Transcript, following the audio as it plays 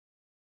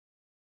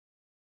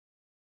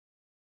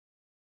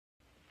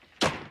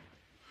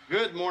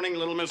Good morning,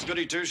 little Miss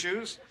Goody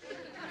Two-Shoes.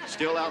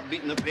 Still out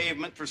beating the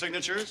pavement for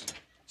signatures?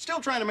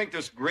 Still trying to make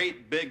this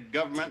great big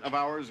government of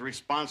ours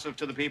responsive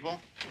to the people?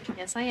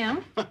 Yes, I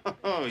am.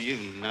 Oh, you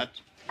nut.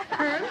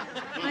 Herb,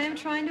 I am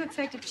trying to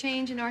effect a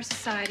change in our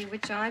society,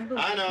 which I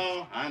believe... I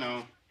know.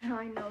 Oh,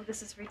 I know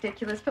this is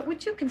ridiculous, but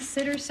would you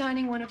consider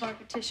signing one of our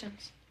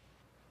petitions?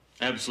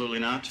 Absolutely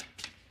not.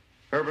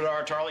 Herbert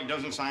R. Tarlick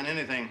doesn't sign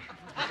anything.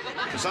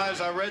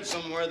 Besides, I read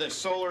somewhere that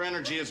solar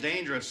energy is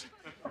dangerous.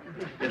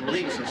 It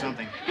leaks or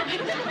something.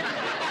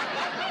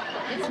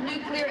 It's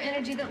nuclear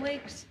energy that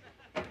leaks.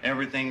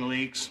 Everything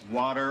leaks.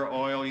 Water,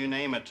 oil, you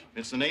name it.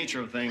 It's the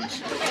nature of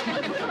things.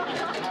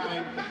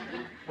 Hi.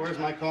 Where's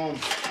my comb?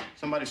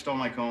 Somebody stole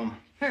my comb.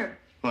 Herb.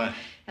 What?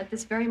 At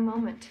this very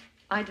moment,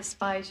 I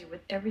despise you with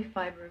every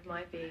fiber of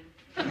my being.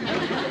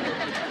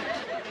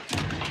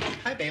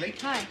 Hi, Bailey.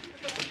 Hi.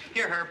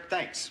 Here, Herb.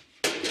 Thanks.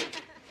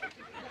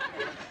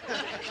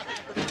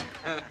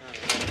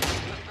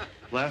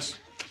 Les,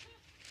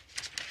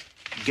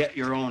 get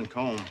your own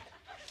comb.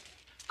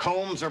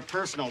 Combs are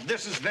personal.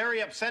 This is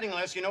very upsetting,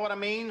 Les. You know what I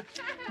mean?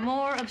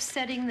 More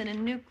upsetting than a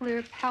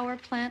nuclear power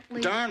plant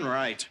leak? Darn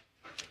right.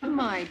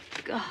 My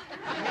God.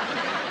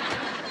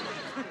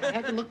 I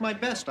had to look my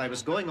best. I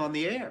was going on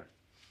the air.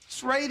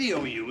 It's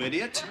radio, you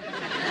idiot.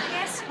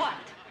 Guess what?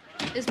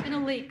 There's been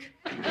a leak.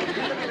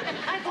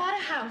 I bought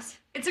a house.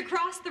 It's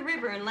across the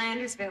river in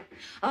Landersville.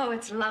 Oh,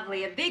 it's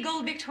lovely. A big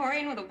old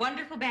Victorian with a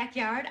wonderful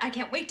backyard. I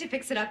can't wait to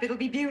fix it up. It'll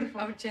be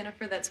beautiful. Oh,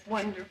 Jennifer, that's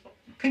wonderful.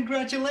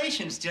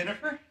 Congratulations,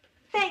 Jennifer.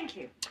 Thank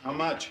you. How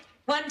much?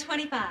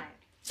 $125.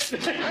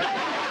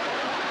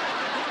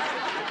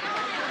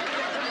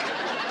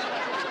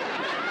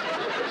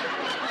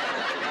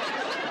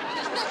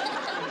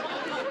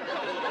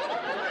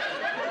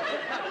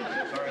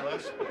 Sorry,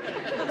 Les.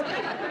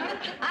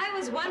 I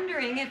was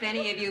wondering if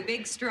any of you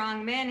big,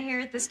 strong men here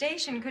at the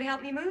station could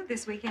help me move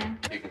this weekend.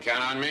 You can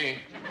count on me.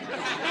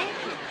 Thank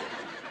you.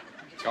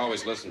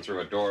 Always listen through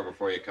a door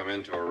before you come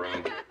into a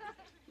room.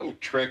 Little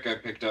trick I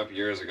picked up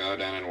years ago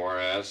down in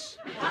Juarez.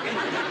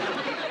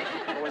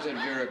 Or was it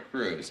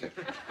Veracruz?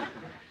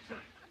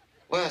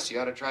 Les, you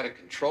ought to try to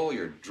control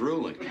your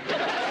drooling.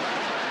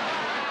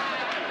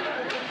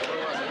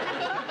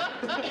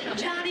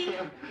 Johnny,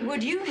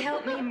 would you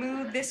help me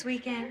move this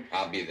weekend?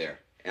 I'll be there.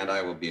 And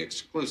I will be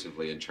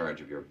exclusively in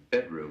charge of your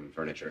bedroom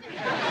furniture.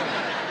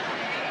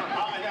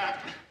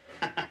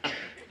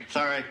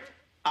 Sorry,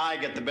 I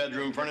get the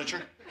bedroom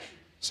furniture.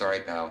 Sorry,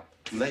 pal.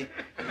 Too late.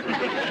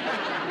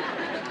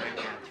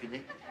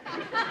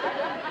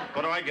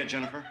 What do I get,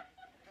 Jennifer?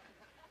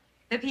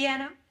 The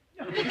piano?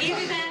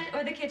 Either that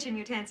or the kitchen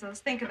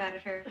utensils. Think about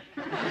it, Herb.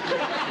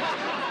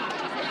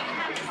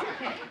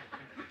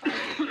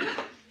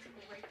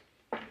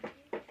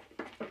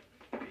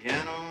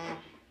 Piano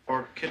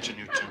or kitchen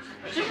utensils?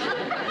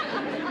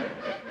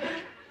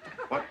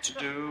 What to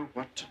do,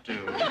 what to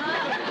do.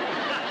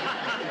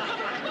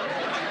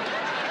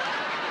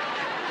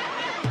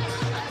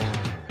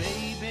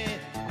 Baby,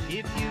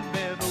 if you've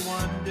ever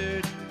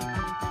wondered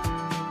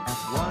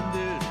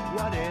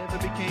whatever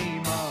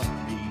became of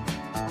me,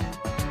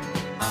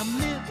 I'm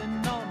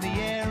living on the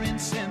air in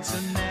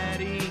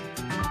Cincinnati,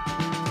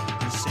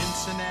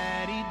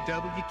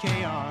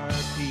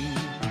 WKRP.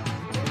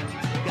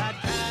 Got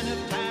kind of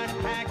tired of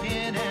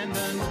packing and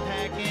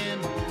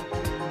unpacking,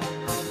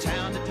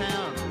 town to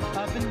town,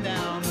 up and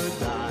down the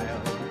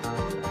dial.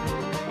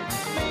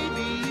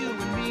 Maybe you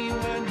and me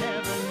were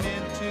never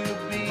meant to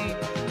be.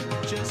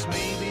 Just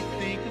maybe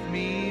think of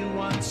me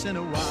once in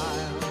a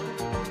while.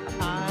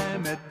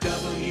 I'm at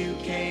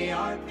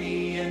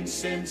WKRP in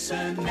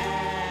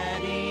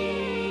Cincinnati.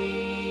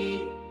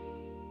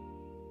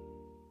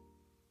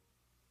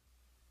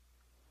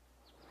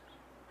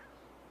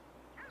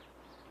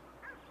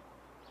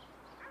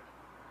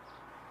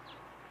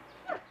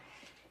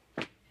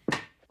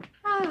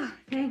 Oh,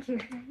 thank you.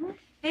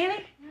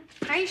 Haley,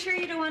 are you sure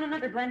you don't want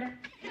another blender?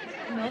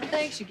 No,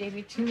 thanks. You gave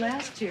me 2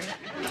 last year.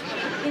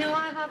 You know,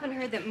 I've often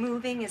heard that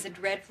moving is a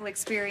dreadful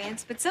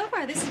experience, but so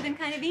far this has been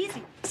kind of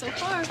easy. So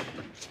far.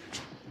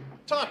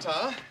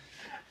 Ta-ta.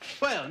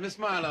 Well, Miss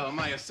Marlowe,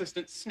 my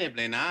assistant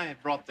Snibbly and I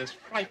have brought this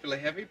frightfully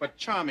heavy but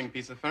charming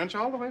piece of furniture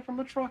all the way from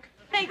the truck.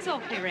 Thanks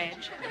awfully, Reg.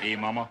 Hey,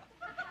 Mama,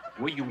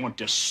 where you want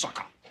this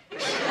sucker?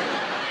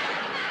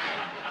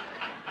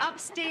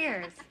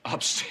 Upstairs.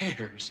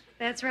 Upstairs.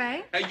 That's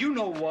right. Hey, you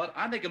know what?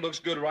 I think it looks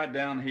good right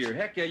down here.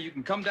 Heck yeah, you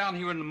can come down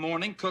here in the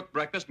morning, cook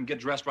breakfast, and get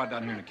dressed right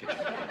down here in the kitchen.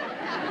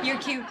 You're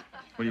cute.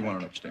 Where do you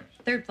want it upstairs?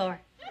 3rd floor.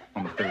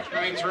 On the 3rd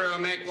floor. Coming through,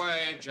 make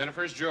way.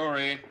 Jennifer's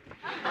jewelry.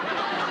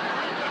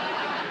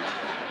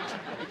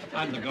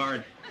 I'm the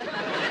guard.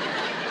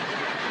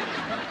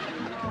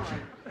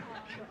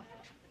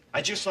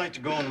 I'd just like to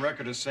go on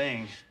record as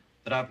saying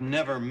that I've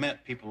never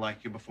met people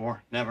like you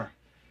before. Never.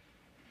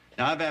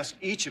 Now, I've asked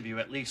each of you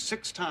at least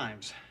 6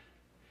 times.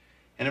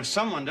 And if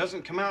someone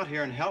doesn't come out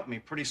here and help me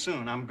pretty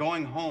soon, I'm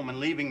going home and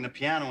leaving the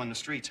piano in the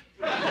street.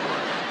 What's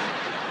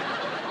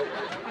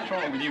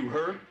wrong with you,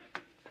 Herb?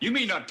 You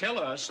mean not tell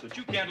us that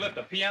you can't lift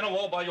a piano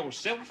all by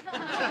yourself?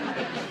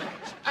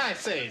 I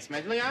say,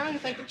 Smedley, I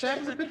think the chap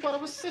is a bit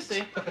of a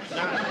sissy.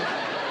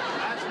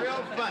 That's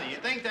real funny. You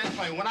think that's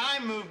funny? When I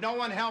moved, no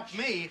one helped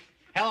me.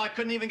 Hell, I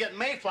couldn't even get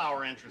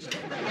Mayflower interested.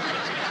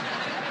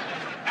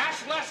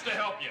 Ask Les to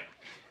help you.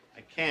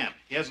 I can't.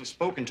 He hasn't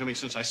spoken to me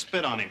since I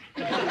spit on him.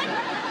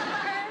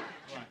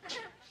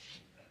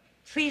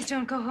 Please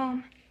don't go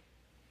home.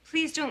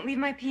 Please don't leave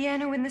my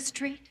piano in the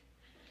street.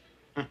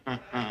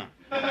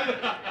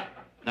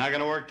 Not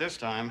gonna work this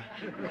time.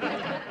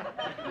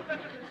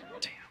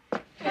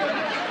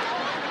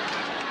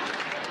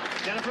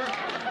 Jennifer?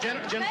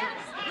 Jennifer?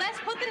 Les,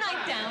 put the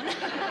knife down.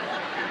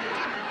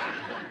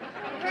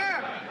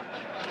 Herb,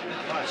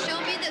 show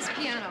me this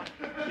piano.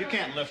 You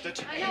can't lift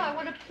it. I know, I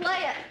want to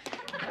play it.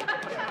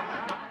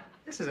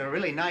 This is a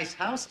really nice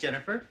house,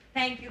 Jennifer.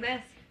 Thank you,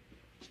 Les.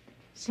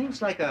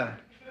 Seems like a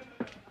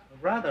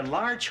rather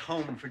large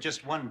home for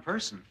just one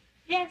person.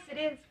 Yes, it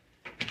is.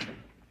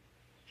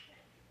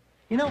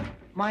 You know,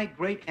 my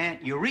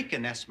great-aunt Eureka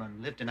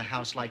Nessman lived in a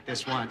house like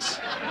this once,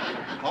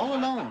 all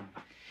alone.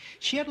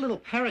 She had a little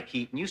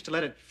parakeet and used to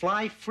let it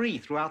fly free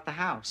throughout the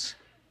house.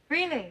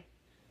 Really?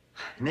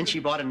 And then she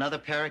bought another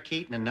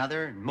parakeet and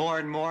another and more,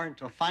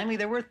 until finally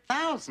there were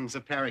thousands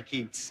of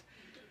parakeets.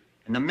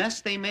 And the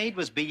mess they made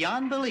was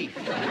beyond belief.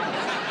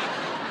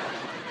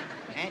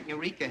 Aunt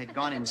Eureka had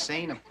gone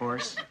insane, of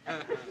course,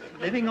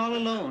 living all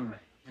alone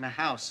in a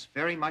house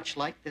very much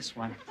like this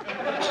one.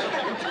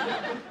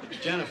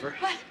 Jennifer,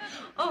 What?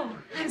 Oh,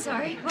 I'm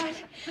sorry. What?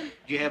 do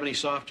you have any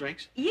soft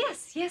drinks?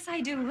 Yes,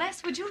 I do.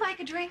 Les, would you like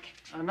a drink?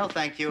 No,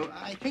 thank you.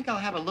 I think I'll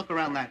have a look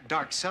around that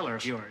dark cellar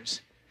of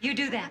yours. You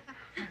do that.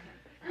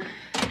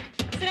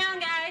 Sit down,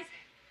 guys.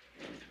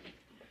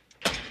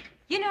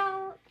 You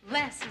know,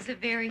 Les is a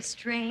very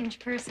strange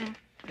person.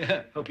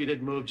 Yeah, hope you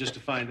didn't move just to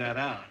find that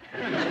out.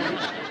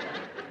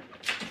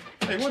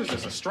 Hey, what is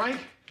this, a strike?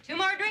 2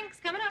 more drinks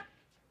coming up.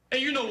 Hey,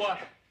 you know what?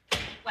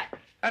 What?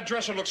 That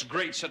dresser looks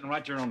great sitting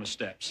right there on the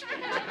steps.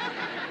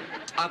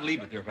 I'd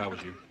leave it there if I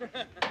was you.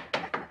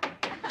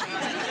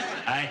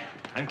 Hi,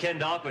 I'm Ken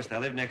Dahlquist. I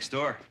live next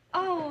door.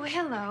 Oh,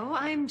 hello.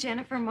 I'm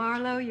Jennifer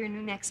Marlowe, your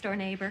new next-door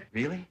neighbor.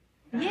 Really?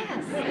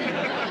 Yes.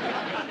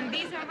 And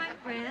these are my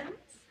friends.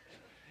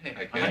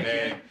 Hey,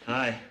 Ken.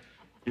 Hi.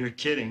 You're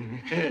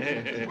kidding.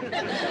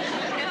 No.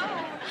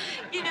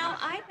 You know,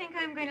 I think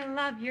I'm going to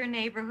love your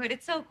neighborhood.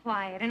 It's so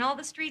quiet, and all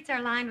the streets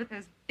are lined with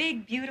those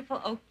big,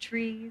 beautiful oak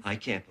trees. I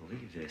can't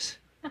believe this.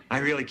 I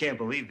really can't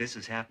believe this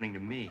is happening to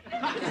me. Would you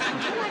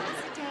like to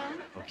sit down?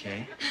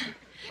 Okay.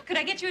 Could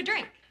I get you a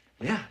drink?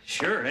 Yeah,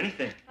 sure,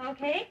 anything.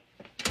 Okay.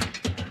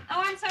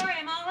 Oh, I'm sorry,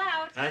 I'm all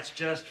out. That's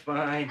just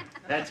fine.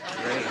 That's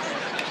great.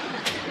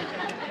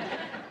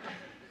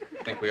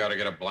 Think we ought to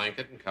get a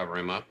blanket and cover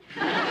him up?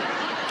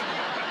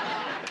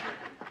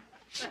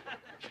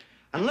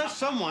 Unless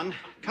someone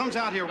comes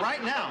out here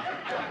right now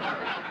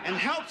and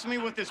helps me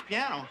with this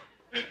piano,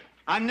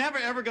 I'm never,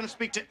 ever going to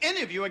speak to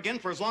any of you again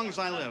for as long as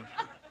I live.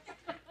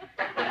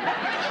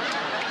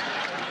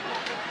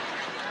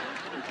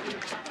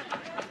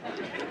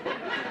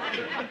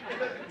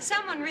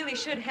 Someone really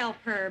should help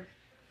Herb.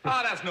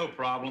 Oh, that's no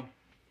problem.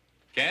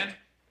 Ken?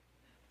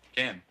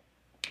 Ken.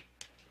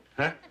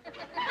 Huh?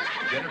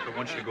 Jennifer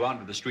wants you to go out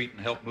into the street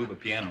and help move a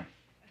piano.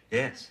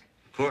 Yes,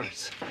 of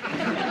course.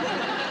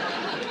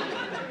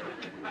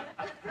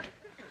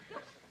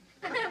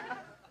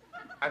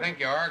 I think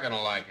you are going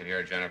to like it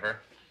here, Jennifer.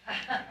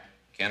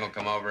 Ken will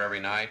come over every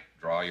night,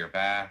 draw your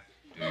bath,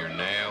 do your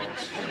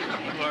nails.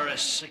 You are a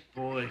sick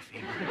boy,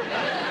 Phoebe.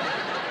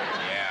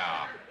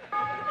 Yeah.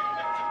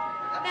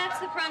 That's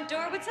the front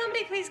door. Would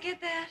somebody please get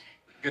that?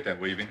 Get that,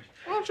 Weaving.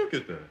 Why don't you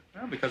get that?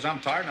 Well, because I'm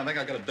tired and I think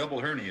I got a double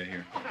hernia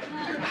here.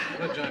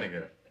 Let Johnny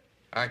get it.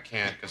 I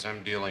can't, because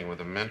I'm dealing with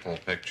a mental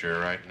picture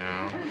right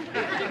now.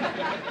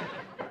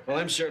 Well,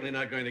 I'm certainly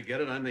not going to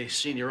get it. I'm the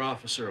senior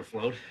officer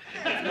afloat.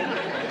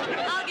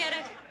 I'll get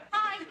it.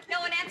 Hi. No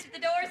one answered the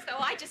door, so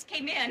I just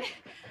came in.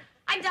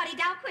 I'm Dottie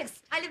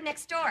Dahlquist. I live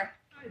next door.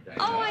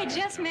 Oh, I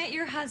just met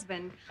your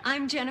husband.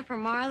 I'm Jennifer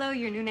Marlowe,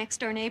 your new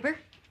next-door neighbor.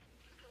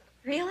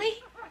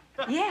 Really?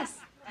 Yes.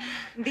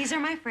 These are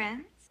my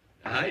friends.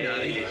 Hi,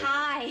 Dottie.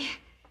 Hi.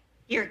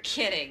 You're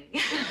kidding.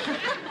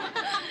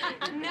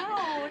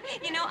 No.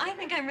 You know, I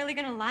think I'm really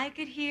going to like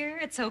it here.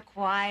 It's so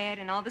quiet,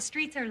 and all the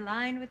streets are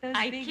lined with those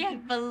I big...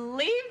 can't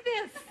believe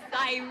this.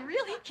 I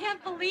really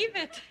can't believe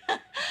it.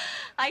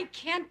 I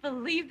can't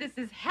believe this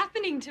is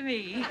happening to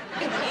me.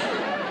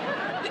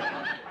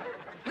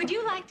 Would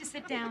you like to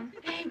sit down?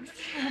 Thanks.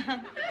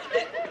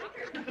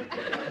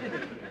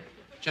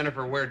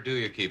 Jennifer, where do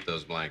you keep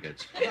those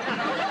blankets?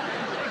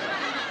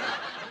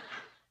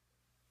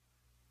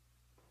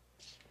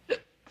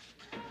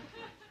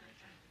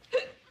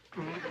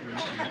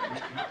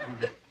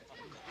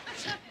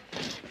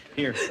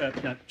 Here,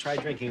 now, try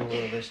drinking a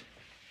little of this.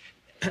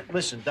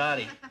 Listen,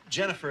 Dottie,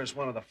 Jennifer is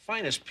one of the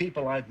finest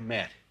people I've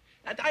met.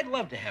 I'd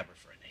love to have her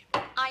for a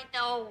neighbor. I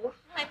know.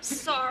 I'm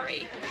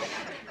sorry.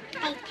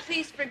 Oh,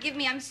 please forgive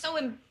me. I'm so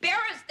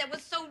embarrassed. That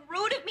was so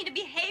rude of me to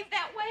behave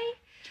that way.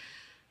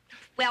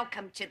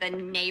 Welcome to the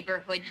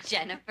neighborhood,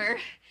 Jennifer.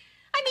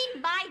 I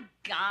mean, my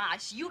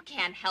gosh, you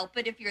can't help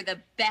it if you're the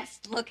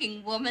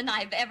best-looking woman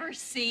I've ever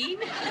seen.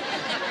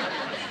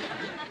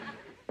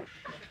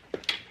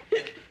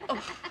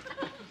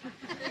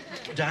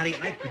 Dottie,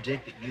 I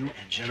predict that you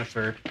and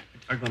Jennifer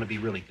are going to be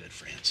really good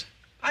friends.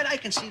 I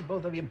can see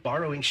both of you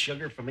borrowing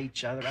sugar from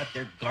each other, out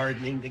there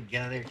gardening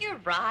together.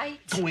 You're right.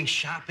 Going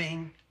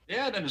shopping.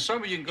 Yeah, then in the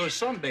summer you can go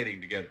sunbathing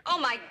together. Oh,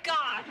 my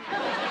God.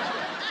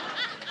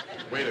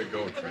 Way to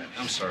go, Trent.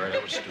 I'm sorry,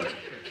 that was stupid.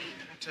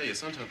 I tell you,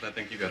 sometimes I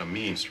think you got a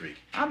mean streak.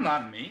 I'm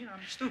not mean.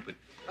 I'm stupid.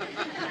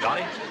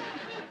 Dottie,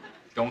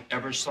 don't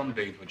ever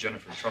sunbathe with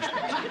Jennifer. Trust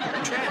me.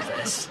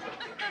 Travis.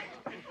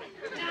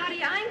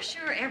 Dottie, I'm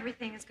sure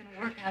everything is going to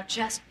work out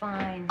just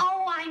fine.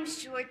 Oh, I'm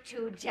sure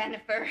too,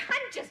 Jennifer.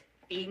 I'm just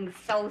being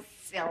so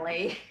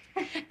silly.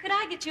 Could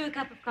I get you a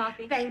cup of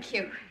coffee? Thank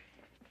you.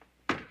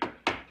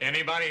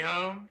 Anybody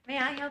home? May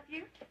I help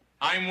you?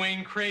 I'm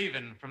Wayne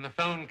Craven from the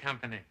phone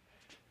company.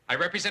 I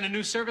represent a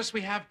new service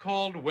we have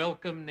called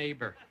Welcome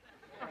Neighbor.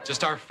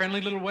 Just our friendly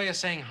little way of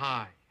saying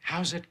hi.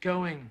 How's it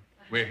going?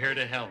 We're here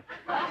to help.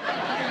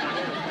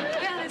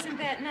 Well, isn't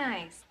that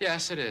nice?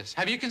 Yes, it is.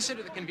 Have you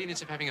considered the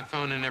convenience of having a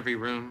phone in every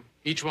room?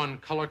 Each one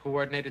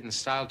color-coordinated and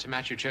styled to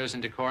match your chosen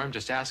decor? I'm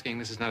just asking.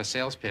 This is not a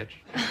sales pitch.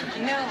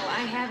 No,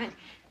 I haven't.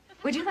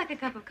 Would you like a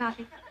cup of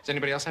coffee? Is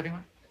anybody else having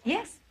one?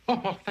 Yes.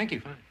 Oh, thank you.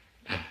 Fine.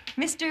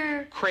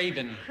 Mr.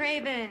 Craven.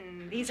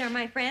 Craven. These are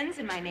my friends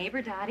and my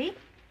neighbor, Dottie.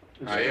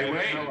 Hey,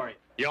 Wayne. How are you?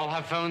 You all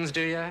have phones,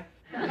 do you?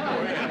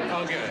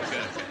 Oh, good.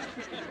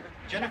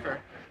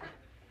 Jennifer,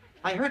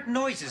 I heard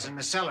noises in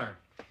the cellar.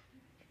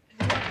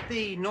 Not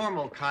the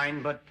normal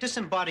kind, but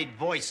disembodied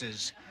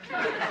voices.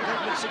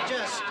 That would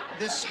suggest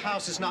this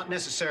house is not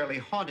necessarily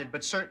haunted,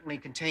 but certainly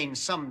contains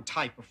some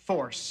type of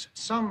force,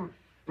 some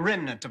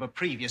remnant of a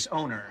previous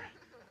owner.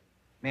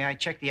 May I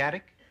check the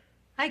attic?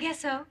 I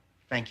guess so.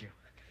 Thank you.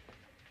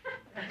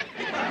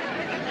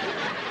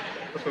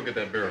 Let's go get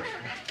that barrel.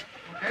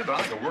 Okay, but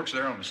I think it works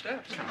there on the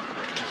steps.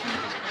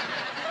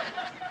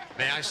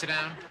 May I sit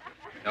down?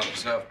 Help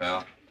yourself,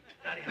 pal.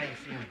 Dottie, how you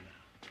feeling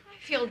now? I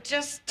feel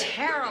just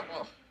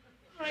terrible.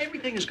 Oh,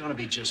 everything is going to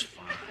be just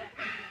fine.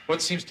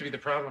 What seems to be the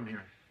problem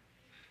here?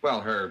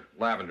 Well, her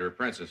Lavender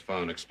Princess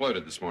phone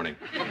exploded this morning.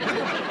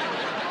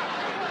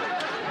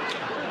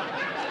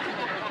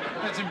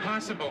 That's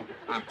impossible.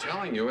 I'm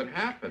telling you, it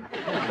happened.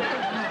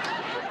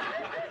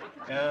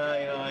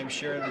 I'm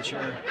sure that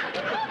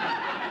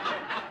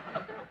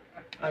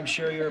I'm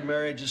sure your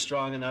marriage is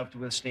strong enough to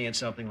withstand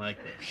something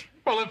like this.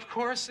 Well, of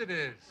course it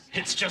is.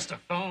 It's just a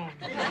phone.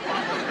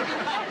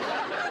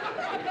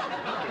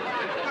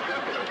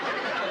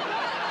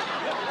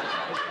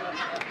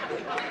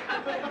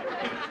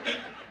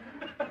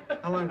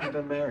 How long have you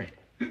been married?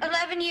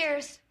 11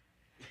 years.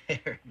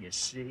 There, you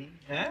see,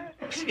 huh?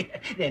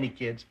 Any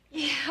kids?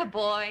 Yeah, a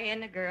boy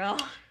and a girl.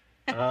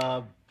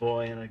 A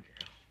boy and a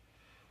girl.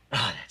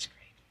 Oh, that's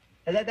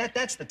great.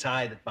 That's the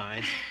tie that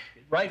binds.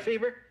 Right,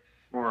 Fever?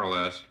 More or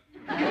less.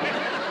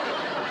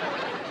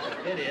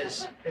 It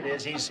is. It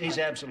is. He's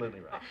absolutely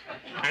right.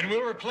 And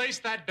we'll replace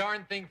that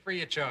darn thing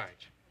free of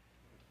charge.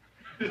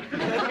 Well,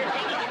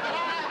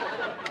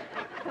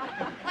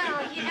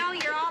 you know,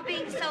 you're all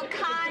being so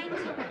kind.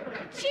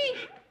 Gee,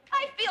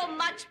 I feel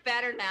much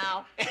better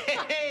now.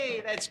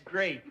 Hey, that's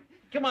great.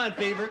 Come on,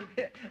 Fever.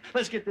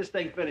 Let's get this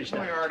thing finished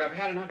up. Art, I've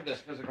had enough of this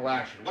physical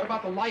action. What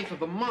about the life of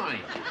the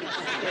mind?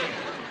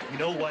 You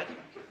know what?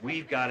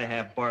 We've got to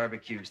have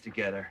barbecues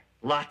together.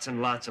 Lots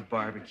and lots of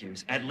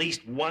barbecues. At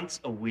least once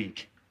a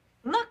week.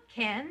 Look,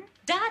 Ken,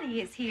 Dottie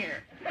is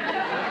here.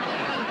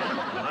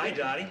 Hi,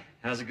 Dottie.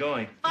 How's it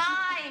going?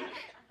 Fine.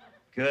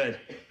 Good.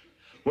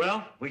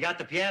 Well, we got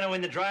the piano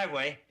in the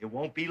driveway. It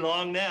won't be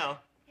long now.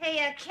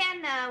 Hey,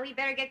 Ken, we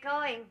better get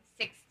going.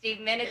 60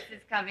 Minutes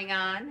is coming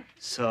on.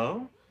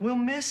 So, we'll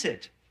miss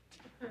it.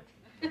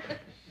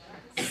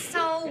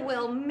 So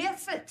we'll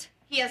miss it.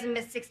 He hasn't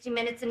missed 60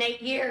 Minutes in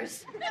 8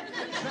 years.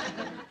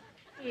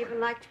 He even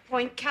liked to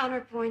point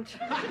counterpoint.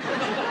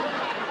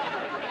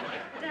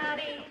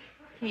 Dottie,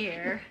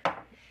 here.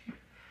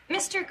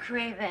 Mr.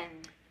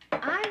 Craven,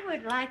 I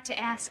would like to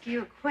ask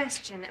you a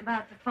question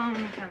about the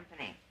phone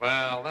company.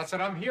 Well, that's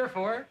what I'm here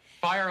for.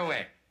 Fire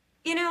away.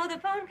 You know, the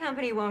phone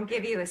company won't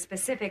give you a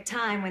specific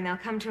time when they'll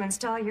come to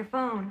install your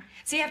phone.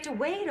 So you have to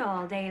wait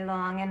all day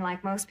long, and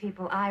like most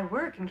people, I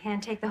work and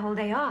can't take the whole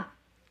day off.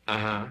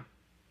 Uh-huh.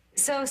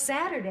 So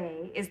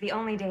Saturday is the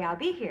only day I'll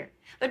be here.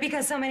 But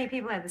because so many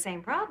people have the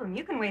same problem,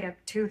 you can wait up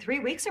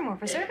 2-3 weeks or more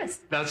for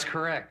service. That's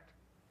correct.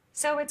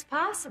 So it's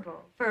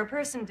possible for a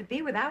person to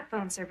be without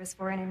phone service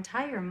for an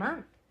entire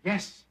month.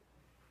 Yes.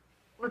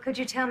 Well, could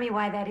you tell me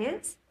why that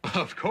is?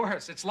 Of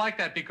course. It's like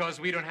that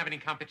because we don't have any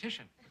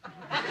competition.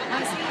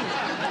 I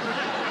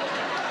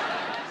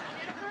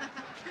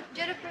see.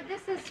 Jennifer,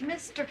 this is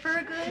Mr.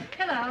 Furgood.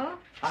 Hello.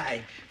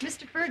 Hi.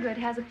 Mr. Furgood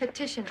has a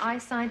petition. I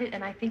signed it,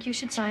 and I think you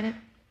should sign it.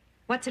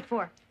 What's it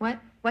for? What?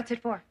 What's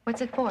it for?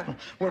 What's it for?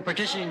 We're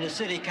petitioning the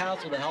city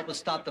council to help us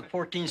stop the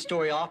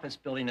 14-story office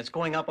building that's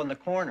going up on the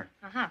corner.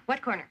 Uh-huh.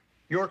 What corner?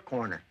 Your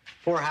corner.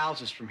 4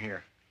 houses from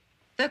here.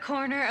 The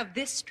corner of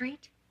this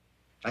street?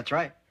 That's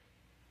right.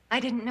 I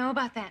didn't know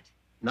about that.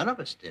 None of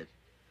us did.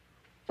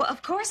 Well,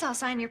 of course I'll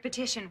sign your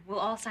petition. We'll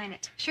all sign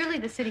it. Surely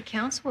the city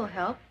council will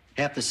help.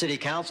 Half the city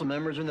council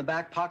members are in the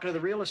back pocket of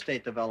the real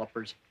estate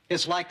developers.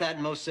 It's like that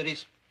in most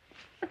cities.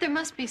 But there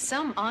must be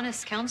some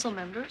honest council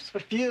members. A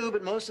few,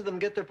 but most of them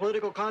get their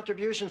political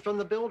contributions from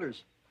the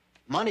builders.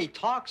 Money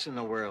talks in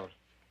the world.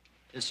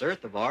 This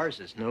earth of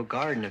ours is no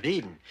Garden of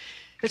Eden.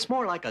 It's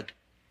more like a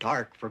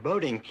dark,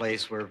 foreboding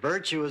place where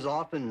virtue is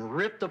often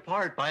ripped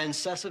apart by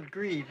incessant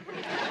greed.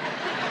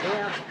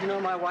 Yeah, you know,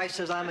 my wife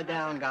says I'm a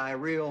down guy, a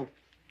real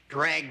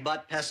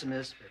drag-butt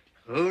pessimist.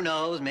 But who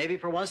knows? Maybe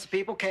for once the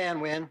people can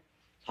win.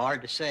 It's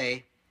hard to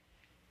say.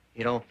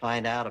 You don't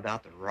find out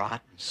about the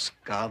rot and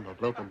scum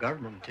of local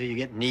government until you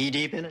get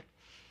knee-deep in it.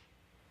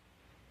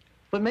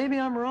 But maybe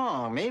I'm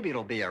wrong. Maybe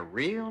it'll be a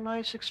real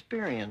nice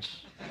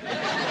experience.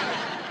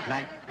 Good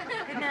night.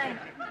 Good night.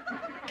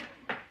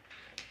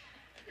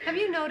 Have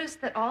you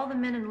noticed that all the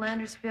men in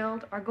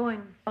Landersville are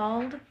going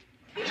bald?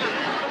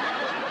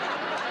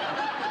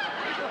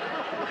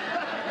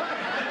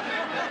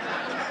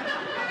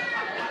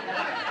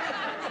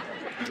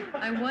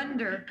 I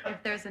wonder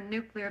if there's a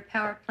nuclear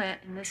power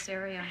plant in this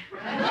area.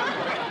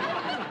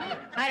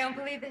 I don't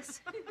believe this.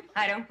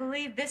 I don't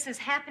believe this is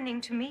happening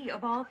to me,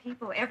 of all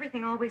people.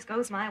 Everything always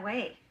goes my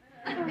way.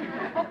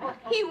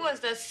 He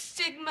was a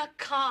Sigma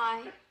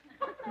Chi.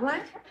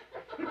 What?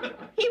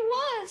 He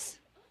was.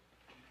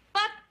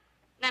 But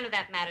none of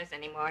that matters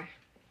anymore.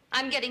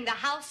 I'm getting the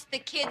house, the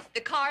kids, the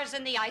cars,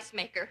 and the ice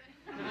maker.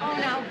 Oh,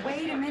 now,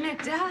 wait a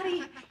minute,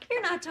 Dottie.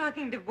 You're not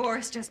talking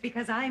divorce just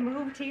because I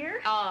moved here?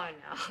 Oh,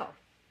 no.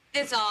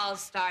 This all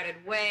started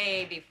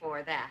way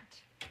before that.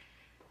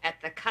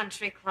 At the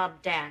country club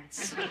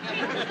dance.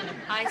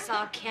 I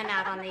saw Ken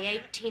out on the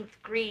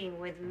 18th green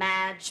with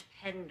Madge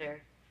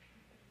Pender.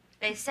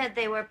 They said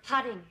they were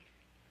putting,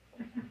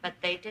 but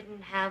they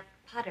didn't have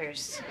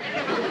putters.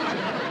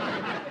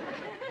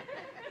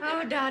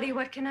 Oh, Dottie,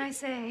 what can I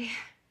say?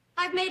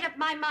 I've made up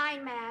my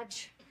mind,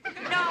 Madge.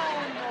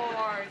 No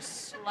more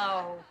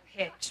slow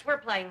pitch. We're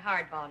playing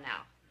hardball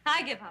now.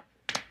 I give up.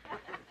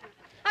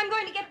 I'm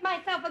going to get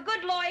myself a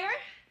good lawyer,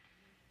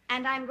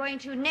 and I'm going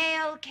to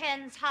nail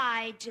Ken's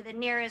hide to the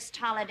nearest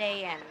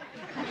Holiday Inn.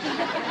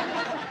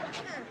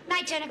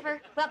 Night,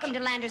 Jennifer. Welcome to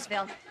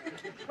Landersville.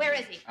 Where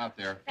is he? Out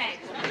there.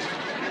 Thanks.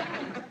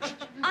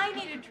 I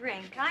need a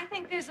drink. I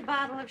think there's a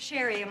bottle of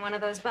sherry in one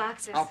of those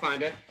boxes. I'll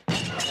find it.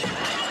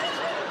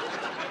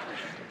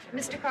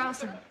 Mr.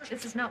 Carlson,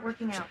 this is not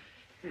working out.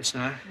 It's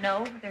not.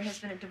 No, there has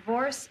been a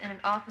divorce in an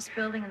office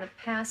building in the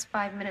past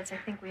 5 minutes. I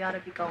think we ought to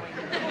be going.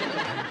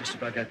 Just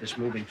about got this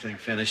moving thing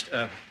finished.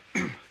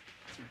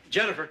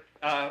 Jennifer,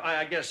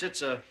 I guess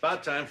it's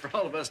about time for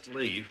all of us to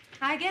leave.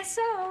 I guess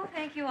so.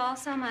 Thank you all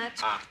so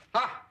much.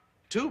 Ha!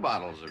 2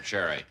 bottles of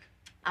sherry.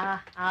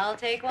 I'll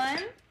take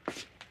one,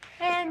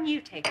 and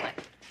you take one.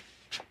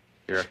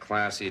 You're a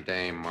classy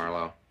dame,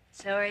 Marlowe.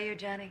 So are you,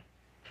 Johnny.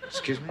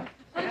 Excuse me?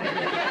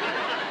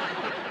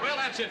 Well,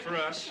 that's it for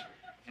us.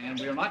 And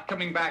we are not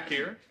coming back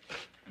here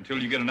until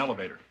you get an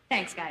elevator.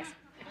 Thanks, guys.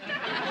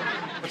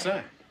 What's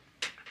that?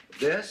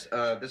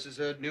 This is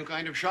a new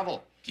kind of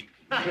shovel.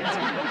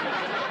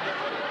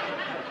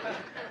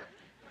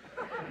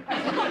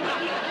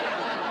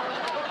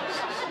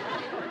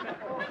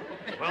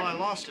 Well, I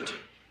lost it.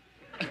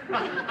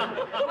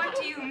 What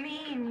do you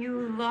mean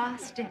you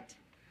lost it?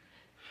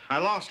 I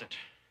lost it.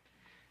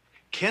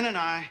 Ken and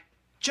I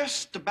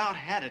just about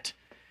had it.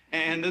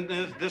 And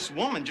then this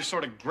woman just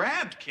sort of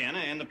grabbed Ken,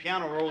 and the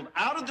piano rolled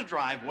out of the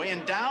driveway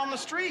and down the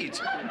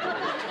street.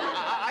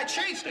 I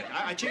chased it.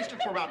 I chased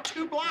it for about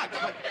 2 blocks.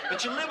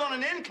 But you live on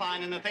an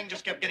incline, and the thing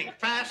just kept getting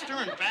faster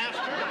and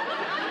faster.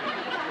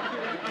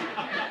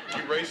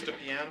 You raced a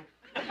piano?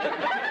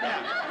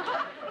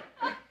 Yeah.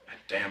 That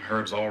damn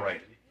Herb's all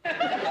right.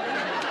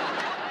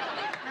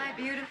 My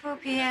beautiful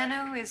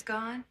piano is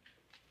gone.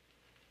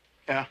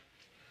 Yeah.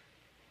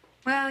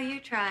 Well,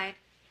 you tried.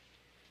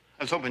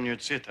 I was hoping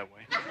you'd see it that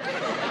way.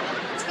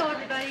 Let's go,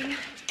 everybody.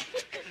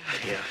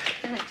 Yeah.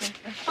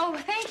 Oh,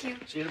 thank you.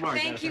 See you tomorrow,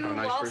 Thank Jennifer. you Have a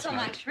nice all first so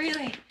night. much,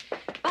 really.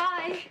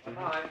 Bye.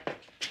 Bye-bye.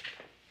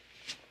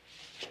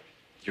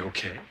 You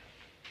okay?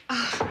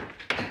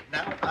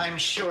 Now, I'm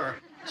sure.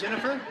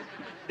 Jennifer,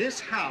 this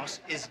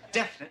house is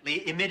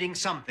definitely emitting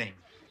something.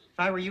 If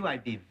I were you,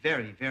 I'd be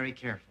very, very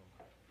careful.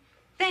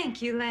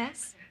 Thank you,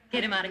 Les.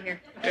 Get him out of here.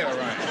 Yeah,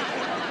 right.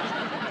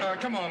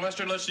 Come on,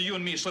 Lester. Let's see you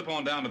and me slip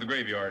on down to the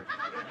graveyard.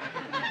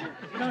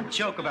 You don't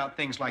joke about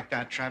things like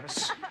that,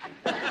 Travis.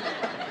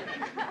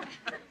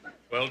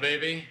 Well,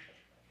 baby,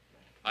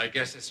 I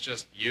guess it's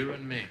just you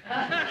and me.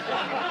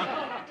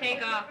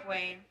 Take off,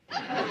 Wayne.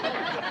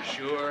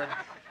 Sure.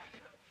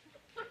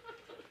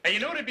 Hey, you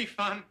know what'd be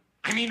fun?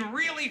 I mean,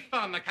 really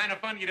fun. The kind of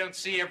fun you don't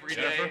see every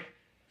day. Jennifer?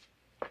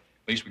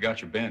 At least we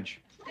got your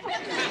bench.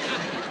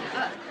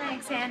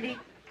 Thanks, Andy.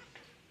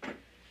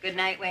 Good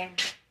night, Wayne.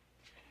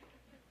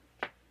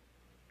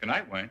 Good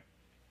night, Wayne.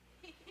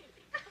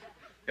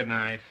 Good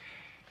night.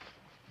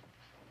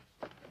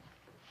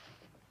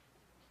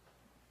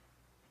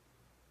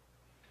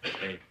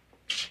 Hey,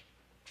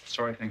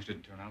 sorry things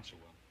didn't turn out so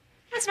well.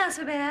 That's not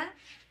so bad.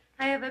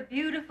 I have a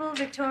beautiful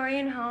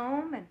Victorian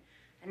home and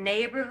a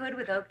neighborhood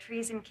with oak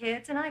trees and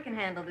kids, and I can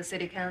handle the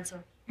city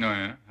council. No,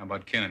 yeah? How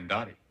about Ken and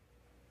Dottie?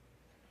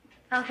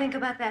 I'll think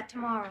about that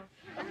tomorrow.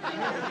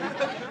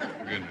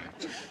 Good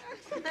night.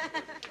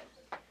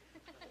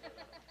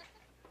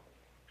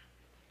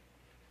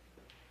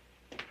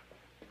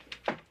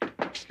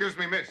 Excuse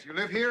me, miss. You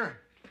live here?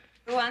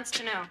 Who wants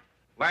to know?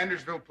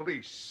 Landersville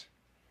Police.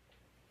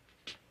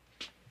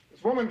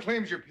 This woman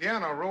claims your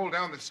piano rolled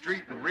down the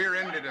street and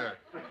rear-ended a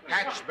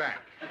hatchback.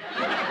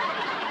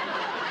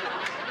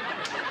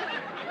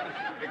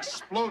 It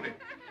exploded.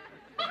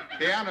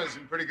 Piano's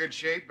in pretty good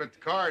shape, but the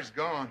car's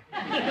gone.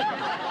 Sit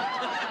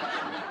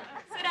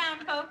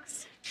down,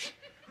 folks.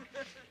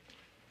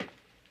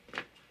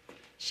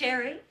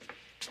 Sherry?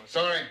 Oh,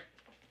 sorry.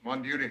 I'm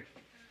on duty.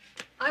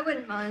 I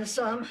wouldn't mind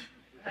some.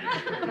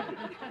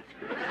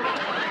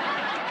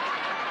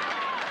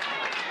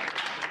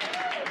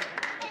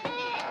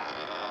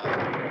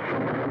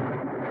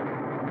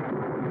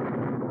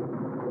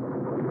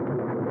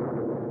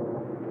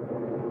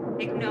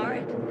 Ignore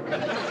it.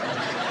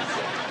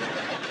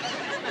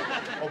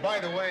 Oh, by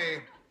the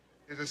way,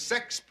 there's a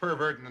sex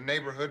pervert in the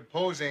neighborhood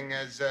posing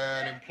as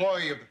an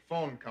employee of the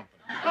phone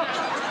company.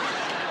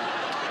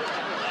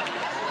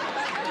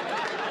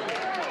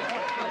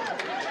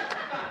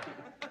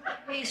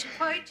 He's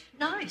quite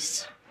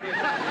nice.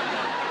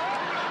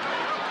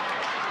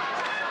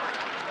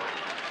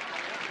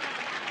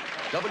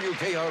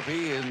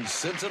 WKRP in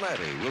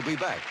Cincinnati will be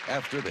back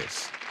after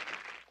this.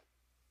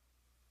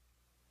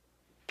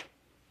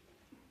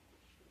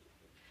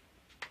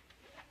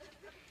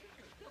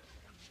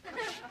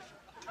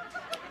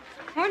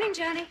 Morning,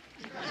 Johnny.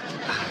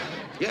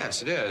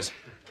 Yes, it is.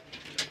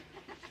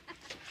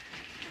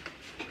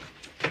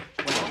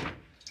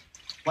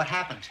 What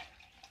happened?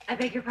 I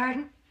beg your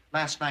pardon?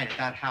 Last night at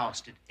that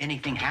house, did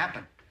anything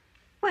happen?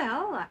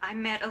 Well, I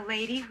met a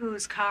lady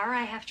whose car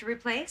I have to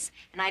replace,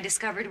 and I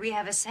discovered we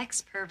have a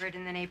sex pervert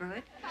in the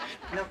neighborhood.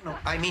 No,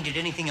 I mean, did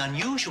anything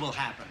unusual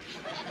happen?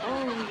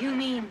 Oh, you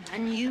mean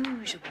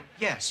unusual?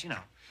 Yes, you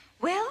know.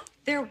 Well,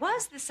 there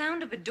was the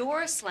sound of a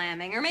door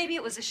slamming, or maybe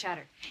it was a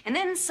shutter. And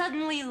then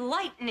suddenly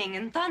lightning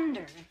and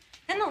thunder.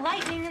 Then the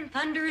lightning and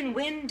thunder and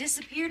wind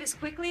disappeared as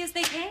quickly as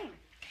they came.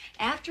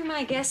 After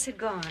my guests had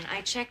gone,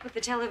 I checked with the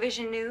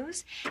television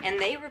news, and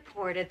they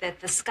reported that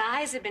the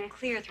skies had been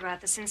clear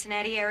throughout the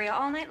Cincinnati area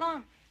all night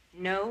long.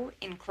 No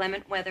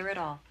inclement weather at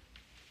all.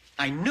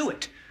 I knew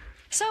it.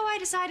 So I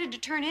decided to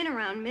turn in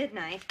around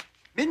midnight.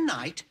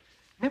 Midnight?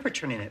 Never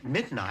turn in at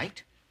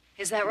midnight.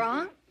 Is that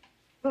wrong?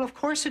 Well, of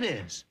course it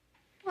is.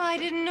 Well, I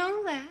didn't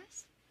know that.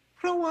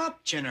 Grow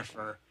up,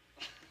 Jennifer.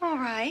 All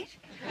right.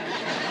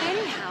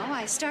 Anyhow,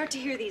 I start to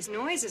hear these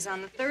noises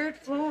on the third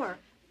floor.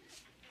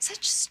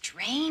 Such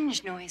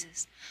strange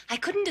noises. I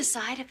couldn't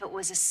decide if it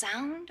was a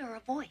sound or a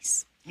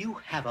voice.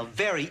 You have a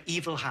very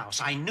evil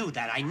house. I knew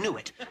that. I knew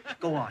it.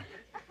 Go on.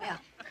 Well,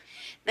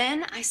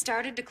 then I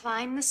started to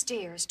climb the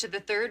stairs to the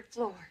third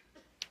floor.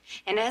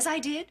 And as I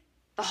did,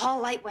 the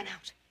hall light went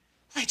out.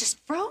 Well, I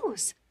just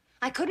froze.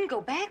 I couldn't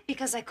go back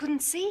because I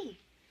couldn't see.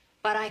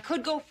 But I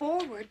could go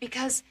forward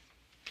because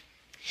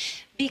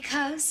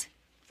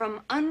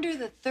from under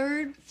the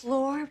third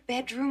floor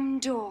bedroom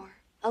door,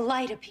 a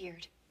light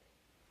appeared.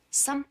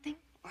 Something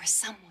or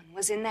someone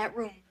was in that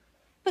room.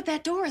 But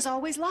that door is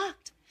always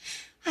locked.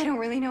 I don't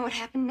really know what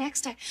happened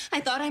next. I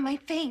thought I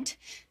might faint.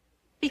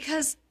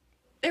 Because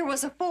there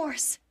was a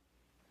force,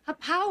 a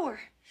power.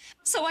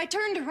 So I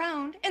turned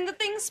around and the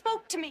thing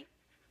spoke to me.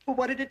 Well,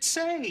 what did it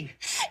say?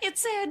 It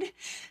said,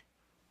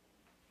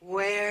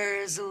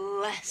 "Where's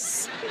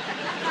Les?"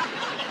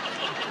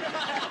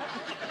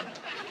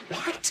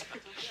 What?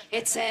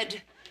 It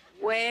said,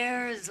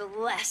 "Where's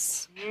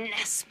Les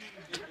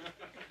Nessman?"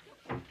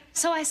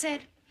 So I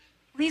said,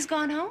 well, he's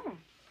gone home.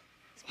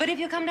 But if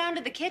you'll come down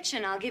to the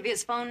kitchen, I'll give you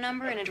his phone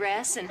number and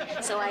address. And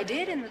so I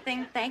did, and the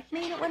thing thanked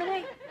me, and it went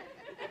away.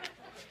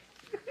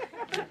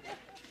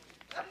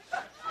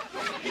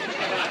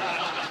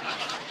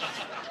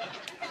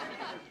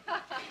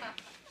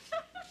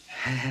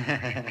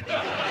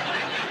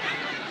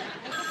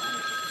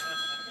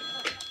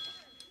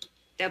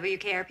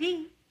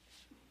 WKRP.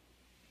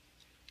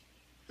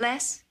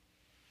 Les,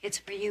 it's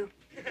for you.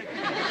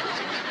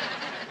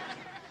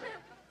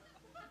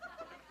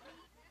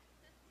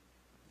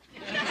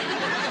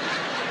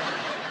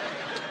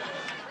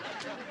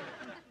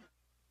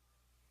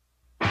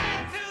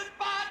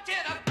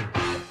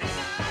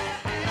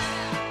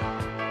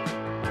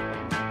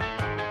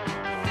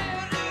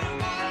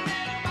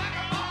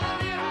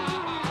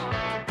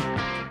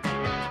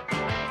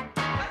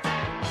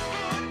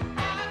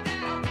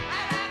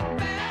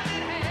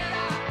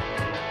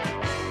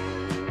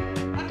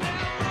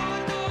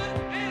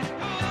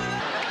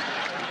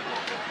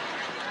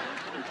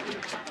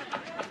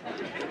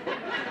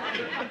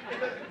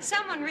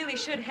 Someone really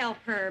should help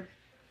Herb.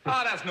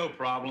 Oh, that's no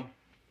problem.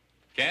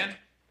 Ken?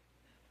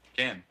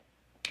 Ken.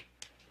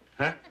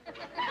 Huh?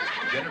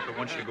 Jennifer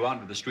wants you to go out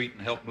into the street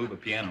and help move a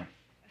piano.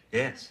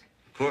 Yes,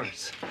 of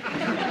course.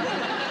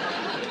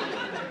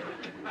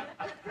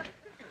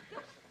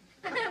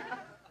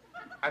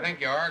 I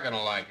think you are going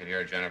to like it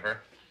here, Jennifer.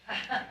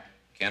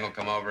 Ken will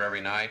come over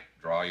every night,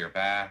 draw your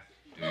bath,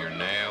 do your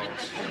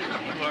nails.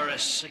 You are a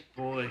sick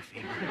boy,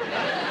 Fever.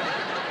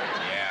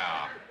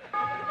 Yeah.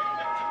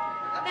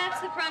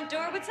 That's the front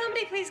door. Would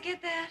somebody please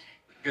get that?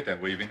 Get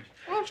that, Weaving.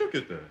 Why don't you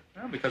get that?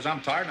 Well, because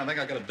I'm tired and I think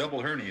I got a double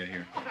hernia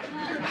here.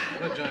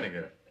 Let Johnny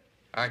get it.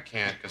 I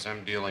can't because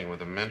I'm dealing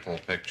with a mental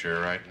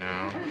picture right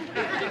now.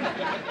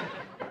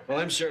 Well,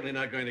 I'm certainly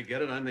not going to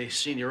get it. I'm the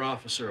senior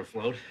officer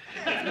afloat.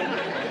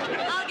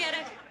 I'll get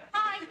it.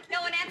 Hi.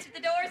 No one answered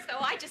the door, so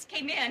I just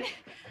came in.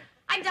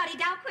 I'm Dottie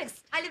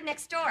Dalquist. I live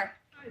next door.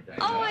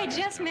 Oh, I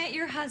just met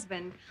your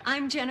husband.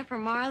 I'm Jennifer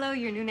Marlowe,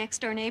 your new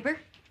next-door neighbor.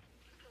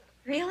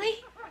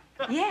 Really?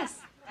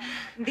 Yes.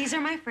 These are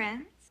my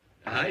friends.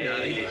 Hi,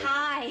 Dottie.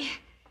 Hi.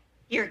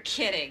 You're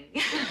kidding.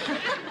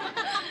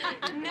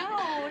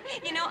 No.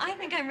 You know, I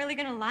think I'm really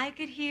going to like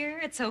it here.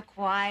 It's so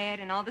quiet,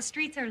 and all the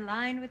streets are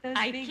lined with those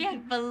I big...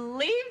 can't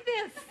believe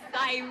this.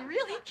 I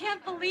really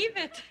can't believe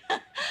it.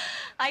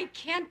 I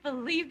can't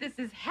believe this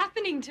is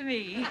happening to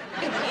me.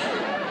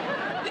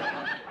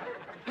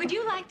 Would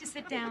you like to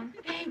sit down?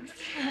 Thanks.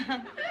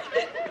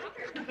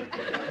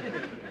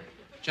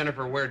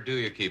 Jennifer, where do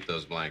you keep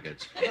those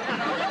blankets?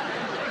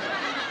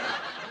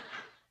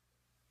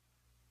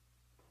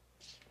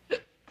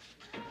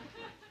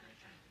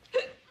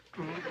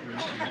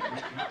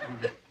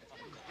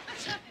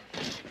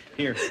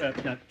 Here,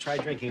 now, try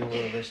drinking a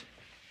little of this.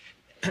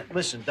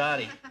 Listen,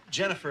 Dottie,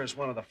 Jennifer is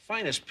one of the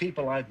finest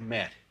people I've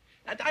met.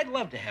 I'd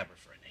love to have her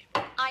for a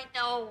neighbor. I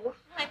know.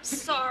 I'm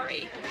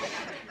sorry.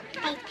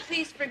 Oh,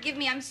 please forgive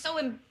me. I'm so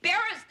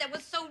embarrassed. That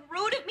was so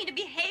rude of me to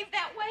behave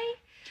that way.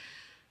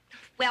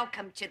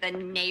 Welcome to the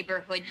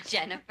neighborhood,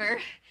 Jennifer.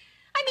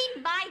 I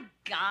mean, my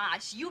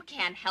gosh, you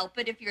can't help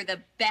it if you're the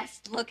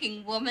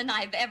best-looking woman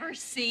I've ever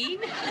seen.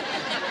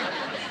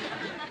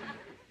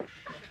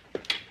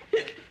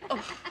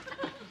 Oh.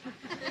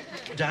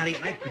 Dottie,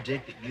 I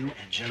predict that you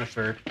and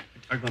Jennifer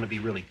are going to be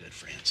really good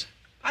friends.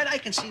 I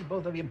can see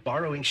both of you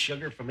borrowing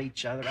sugar from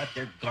each other, out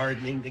there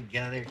gardening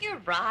together.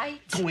 You're right.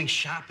 Going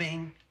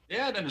shopping.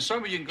 Yeah, then in the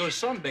summer you can go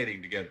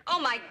sunbathing together. Oh,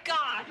 my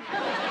God.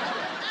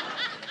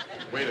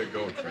 Way to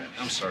go, Trent.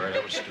 I'm sorry,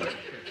 that was stupid.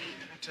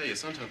 I tell you,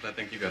 sometimes I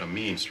think you got a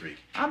mean streak.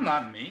 I'm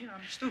not mean.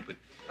 I'm stupid.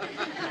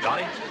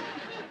 Dottie,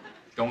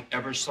 don't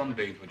ever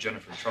sunbathe with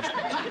Jennifer. Trust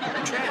me.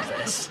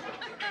 Travis.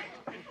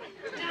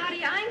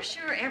 Dottie, I'm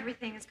sure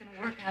everything is going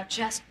to work out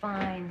just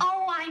fine.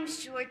 Oh, I'm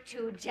sure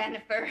too,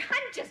 Jennifer.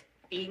 I'm just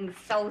being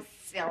so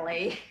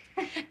silly.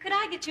 Could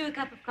I get you a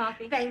cup of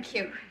coffee? Thank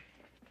you.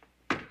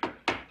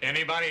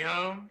 Anybody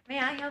home? May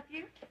I help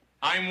you?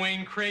 I'm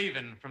Wayne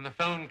Craven from the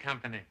phone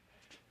company.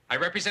 I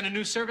represent a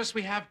new service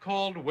we have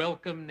called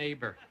Welcome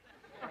Neighbor.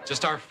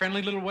 Just our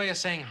friendly little way of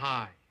saying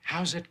hi.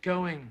 How's it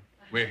going?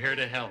 We're here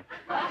to help.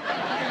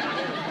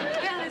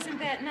 Well, isn't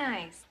that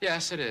nice?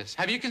 Yes, it is.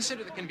 Have you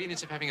considered the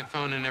convenience of having a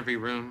phone in every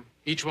room?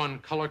 Each one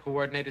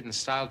color-coordinated and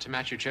styled to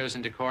match your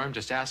chosen decor? I'm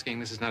just asking.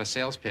 This is not a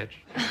sales pitch.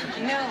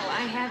 No,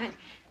 I haven't.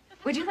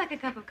 Would you like a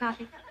cup of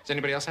coffee? Is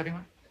anybody else having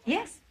one?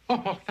 Yes.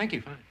 Oh, thank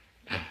you. Fine.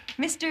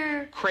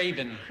 Mr.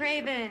 Craven.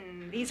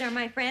 Craven. These are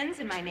my friends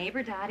and my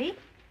neighbor, Dottie.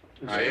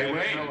 Hey,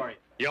 Wayne. How are you?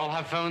 You all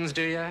have phones,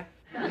 do you?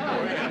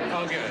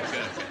 Oh, good,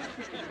 good.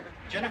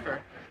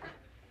 Jennifer,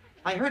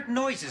 I heard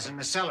noises in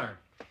the cellar.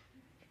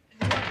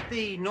 Not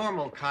the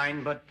normal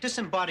kind, but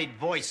disembodied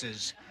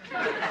voices.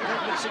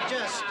 That would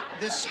suggest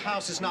this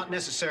house is not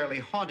necessarily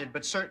haunted,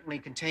 but certainly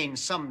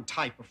contains some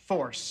type of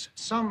force,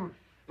 some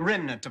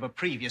remnant of a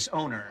previous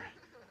owner.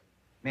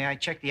 May I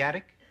check the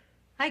attic?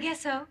 I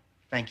guess so.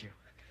 Thank you.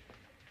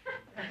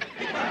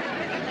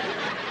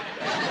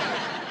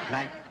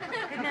 Night.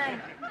 Good night.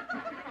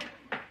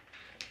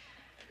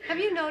 Have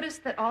you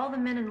noticed that all the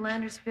men in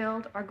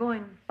Landersfield are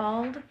going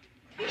bald?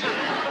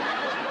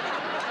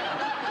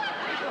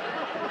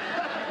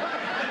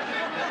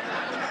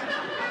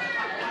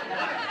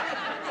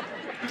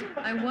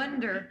 I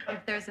wonder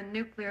if there's a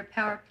nuclear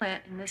power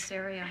plant in this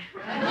area.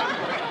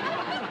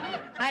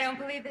 I don't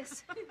believe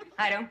this.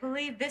 I don't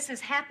believe this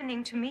is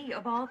happening to me,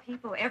 of all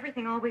people.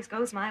 Everything always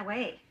goes my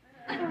way.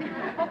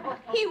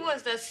 He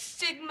was a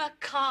Sigma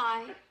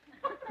Chi.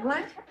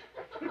 What?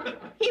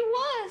 He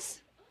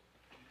was.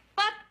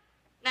 But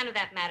none of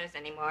that matters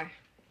anymore.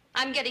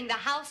 I'm getting the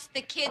house,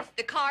 the kids,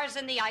 the cars,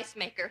 and the ice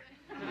maker.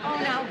 Oh,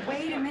 now,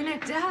 wait a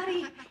minute,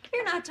 Dottie.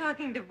 You're not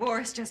talking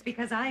divorce just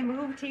because I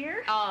moved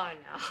here? Oh,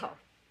 no.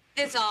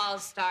 This all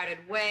started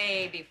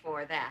way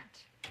before that.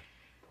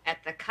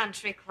 At the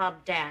country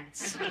club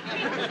dance.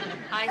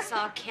 I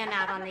saw Ken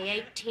out on the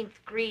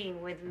 18th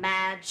green with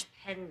Madge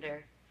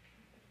Pender.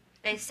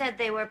 They said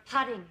they were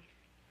putting,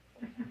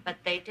 but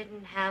they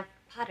didn't have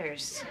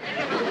putters.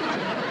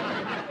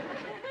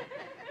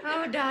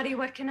 Oh, Dottie,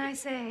 what can I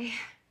say?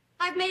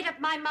 I've made up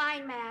my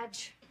mind,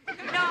 Madge.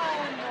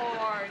 No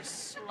more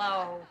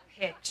slow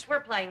pitch. We're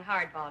playing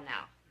hardball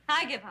now.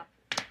 I give up.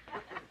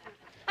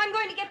 I'm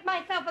going to get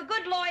myself a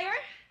good lawyer,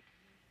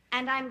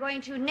 and I'm going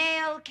to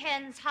nail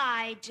Ken's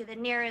hide to the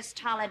nearest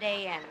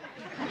Holiday Inn.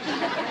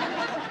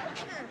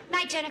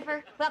 Night,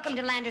 Jennifer. Welcome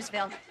to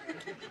Landersville.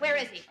 Where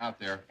is he? Out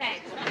there.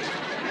 Thanks.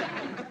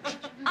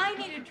 I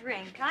need a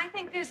drink. I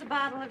think there's a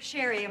bottle of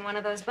sherry in one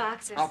of those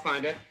boxes. I'll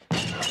find it.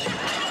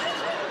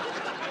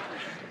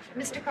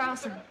 Mr.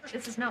 Carlson,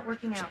 this is not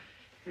working out.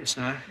 It's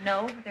not.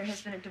 No, there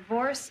has been a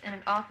divorce in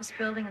an office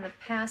building in the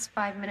past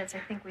 5 minutes. I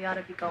think we ought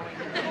to be going.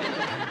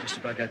 Just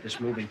about got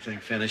this moving thing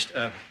finished.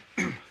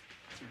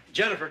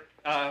 Jennifer,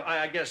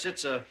 I guess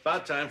it's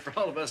about time for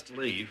all of us to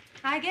leave.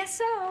 I guess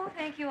so.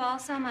 Thank you all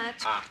so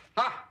much.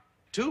 Ah,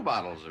 2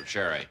 bottles of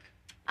sherry.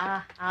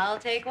 I'll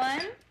take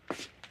one,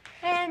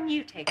 and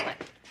you take one.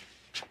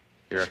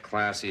 You're a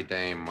classy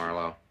dame,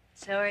 Marlowe.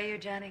 So are you,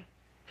 Johnny.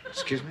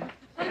 Excuse me?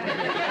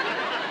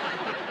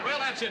 Well,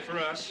 that's it for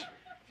us.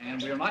 And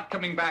we are not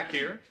coming back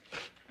here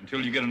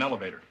until you get an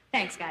elevator.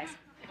 Thanks, guys.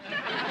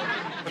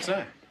 What's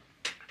that?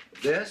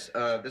 This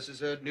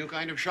is a new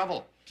kind of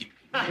shovel.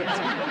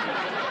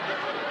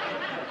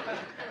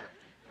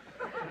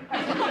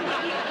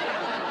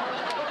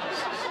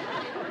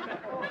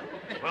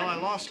 Well, I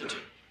lost it.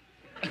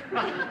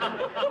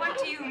 What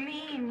do you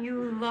mean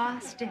you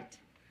lost it?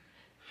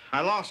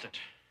 I lost it.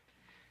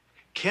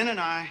 Ken and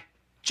I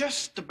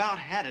just about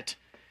had it.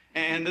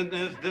 And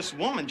then this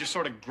woman just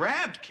sort of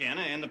grabbed Ken,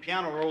 and the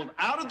piano rolled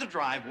out of the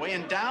driveway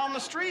and down the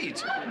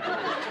street.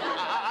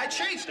 I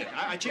chased it.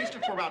 I chased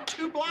it for about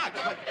 2 blocks.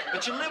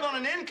 But you live on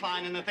an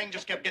incline, and the thing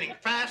just kept getting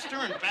faster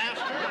and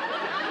faster.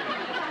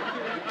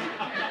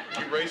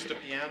 You raced the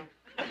piano?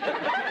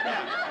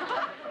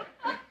 Yeah.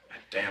 That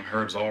damn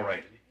Herb's all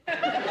right. My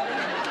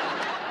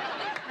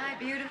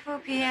beautiful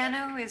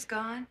piano is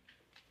gone.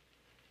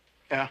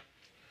 Yeah.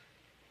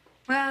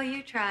 Well,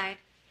 you tried.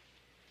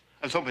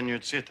 I was hoping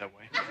you'd see it that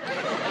way.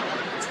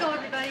 Let's go,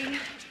 everybody.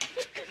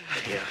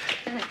 Yeah.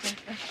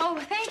 Oh,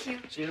 thank you.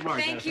 See you tomorrow,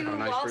 Thank Jennifer. you Have a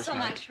nice all first so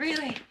night. much,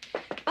 really.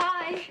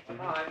 Bye.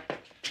 Bye.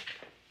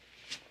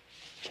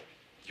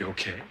 You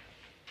okay?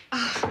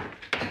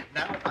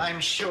 Now, I'm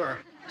sure.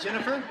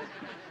 Jennifer,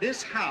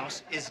 this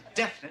house is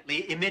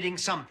definitely emitting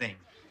something.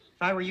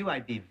 If I were you,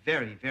 I'd be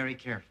very, very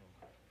careful.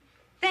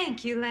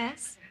 Thank you,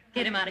 Les.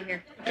 Get him out of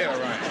here. Yeah,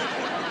 right.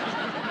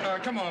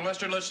 Come on,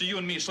 Lester. Let's see you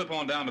and me slip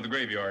on down to the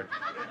graveyard.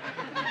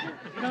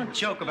 You don't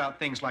joke about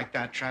things like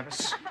that,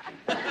 Travis.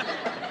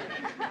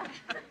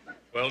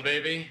 Well,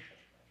 baby,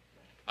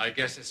 I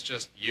guess it's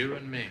just you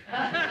and me.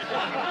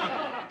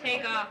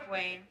 Take off,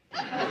 Wayne.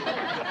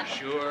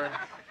 Sure.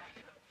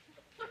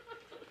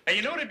 Hey,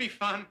 you know what'd be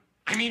fun?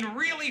 I mean,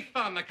 really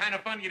fun. The kind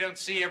of fun you don't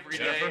see every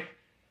day. Jennifer?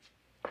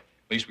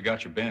 At least we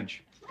got your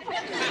bench.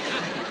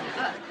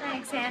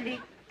 Thanks,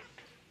 Andy.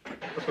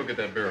 Let's go get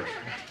that beer.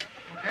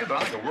 Hey, but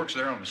I think it works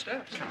there on the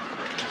steps.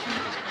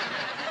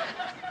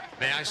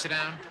 May I sit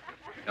down?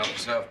 Help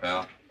yourself,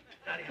 pal.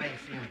 Daddy, how you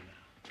feeling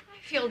now? I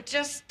feel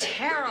just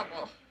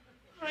terrible.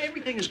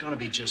 Everything is going to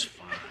be just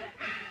fine.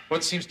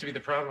 What seems to be the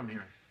problem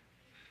here?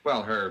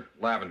 Well, her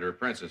Lavender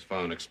Princess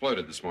phone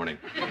exploded this morning.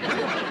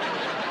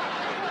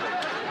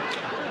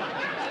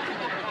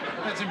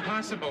 That's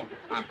impossible.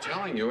 I'm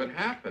telling you, it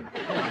happened.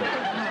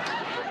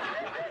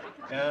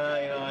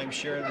 I'm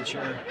sure that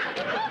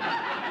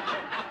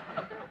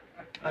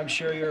I'm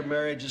sure your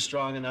marriage is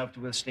strong enough to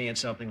withstand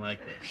something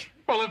like this.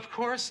 Well, of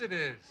course it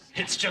is.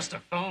 It's just a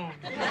phone.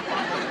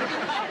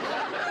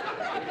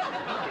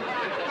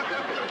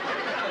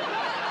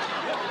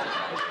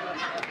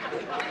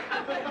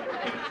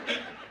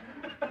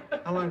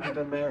 How long have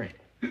you been married?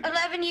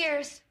 11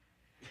 years.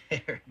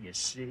 There, you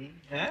see,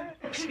 huh?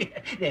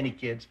 Any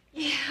kids?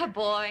 Yeah, a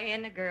boy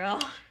and a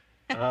girl.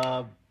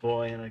 A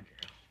boy and a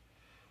girl.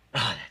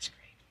 Oh, that's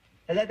great.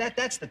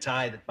 That's the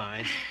tie that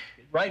binds.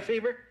 Right,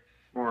 Fever?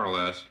 More or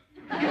less.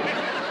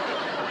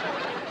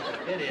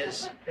 It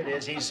is. It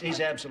is. He's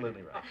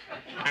absolutely right.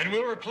 And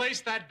we'll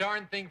replace that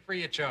darn thing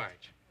free of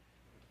charge.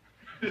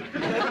 Well,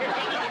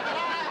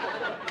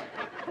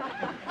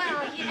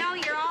 you know,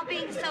 you're all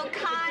being so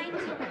kind.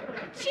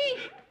 Gee,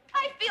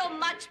 I feel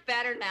much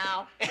better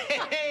now.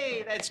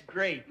 Hey, that's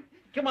great.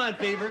 Come on,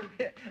 Fever.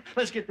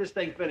 Let's get this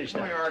thing finished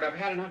up. Boy, Art, I've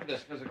had enough of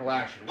this physical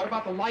action. What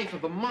about the life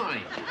of the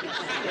mind?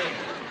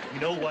 You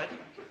know what?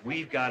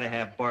 We've got to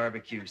have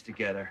barbecues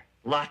together.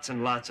 Lots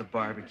and lots of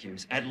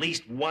barbecues. At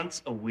least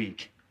once a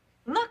week.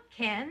 Look,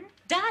 Ken,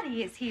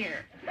 Dottie is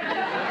here.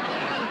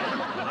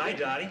 Hi,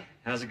 Dottie.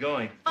 How's it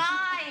going?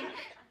 Fine.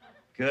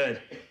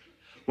 Good.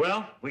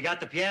 Well, we got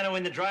the piano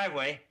in the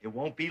driveway. It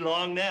won't be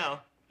long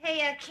now.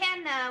 Hey,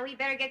 Ken, we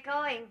better get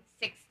going.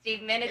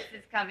 60 Minutes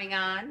is coming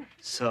on.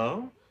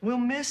 So, we'll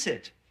miss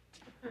it.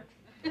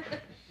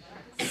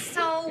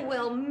 So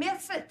we'll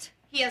miss it.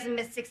 He hasn't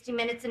missed 60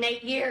 Minutes in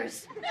 8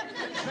 years.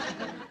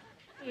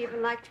 He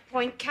even liked to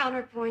point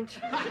counterpoint.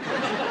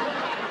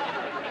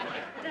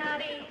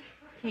 Dottie,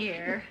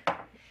 here.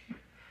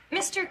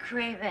 Mr.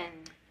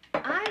 Craven,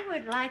 I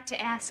would like to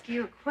ask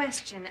you a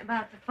question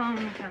about the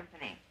phone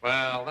company.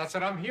 Well, that's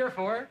what I'm here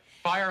for.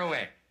 Fire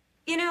away.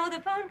 You know, the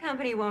phone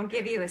company won't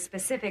give you a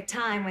specific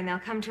time when they'll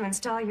come to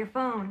install your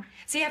phone.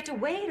 So you have to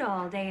wait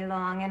all day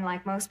long, and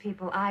like most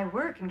people, I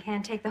work and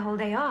can't take the whole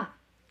day off.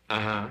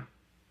 Uh-huh.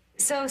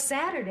 So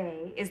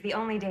Saturday is the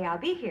only day I'll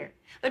be here.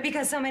 But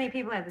because so many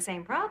people have the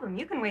same problem,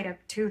 you can wait up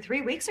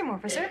 2-3 weeks or more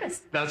for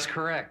service. That's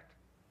correct.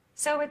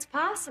 So it's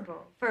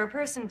possible for a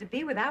person to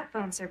be without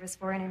phone service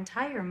for an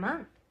entire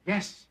month.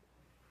 Yes.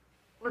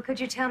 Well, could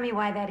you tell me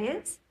why that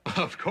is?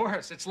 Of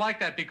course. It's like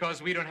that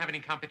because we don't have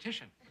any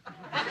competition.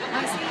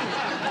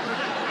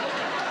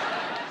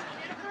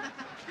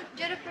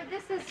 Jennifer,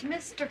 this is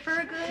Mr.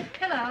 Furgood.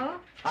 Hello.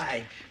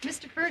 Hi.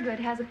 Mr. Furgood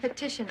has a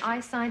petition.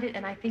 I signed it,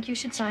 and I think you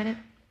should sign it.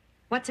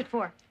 What's it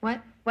for?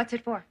 What? What's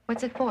it for?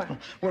 What's it for?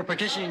 We're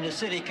petitioning the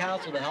city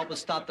council to help us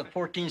stop the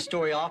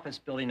 14-story office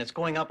building that's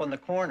going up on the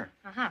corner.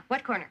 Uh-huh.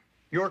 What corner?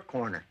 Your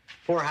corner.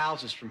 4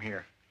 houses from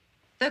here.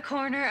 The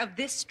corner of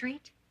this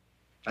street?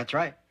 That's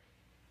right.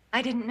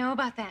 I didn't know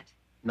about that.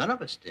 None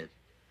of us did.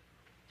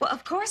 Well,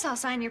 of course I'll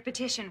sign your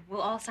petition. We'll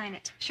all sign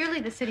it.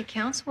 Surely the city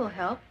council will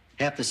help.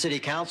 Half the city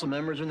council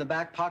members are in the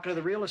back pocket of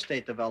the real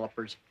estate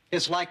developers.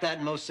 It's like that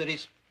in most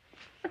cities.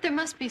 But there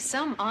must be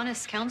some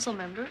honest council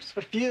members.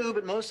 A few,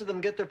 but most of them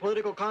get their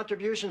political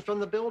contributions from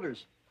the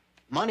builders.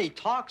 Money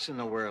talks in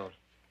the world.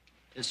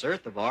 This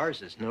earth of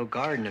ours is no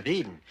Garden of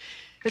Eden.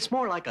 It's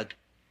more like a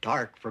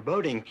dark,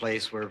 foreboding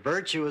place where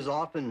virtue is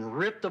often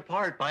ripped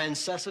apart by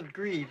incessant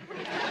greed.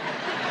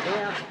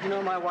 Yeah, you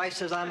know, my wife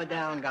says I'm a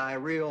down guy, a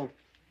real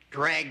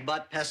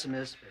drag-butt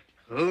pessimist. But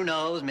who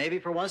knows? Maybe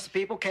for once the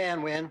people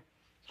can win.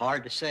 It's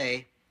hard to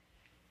say.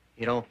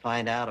 You don't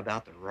find out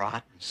about the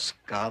rot and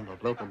scum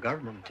of local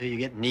government until you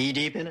get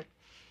knee-deep in it.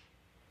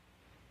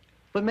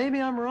 But maybe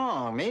I'm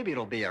wrong. Maybe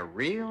it'll be a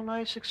real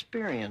nice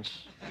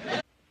experience.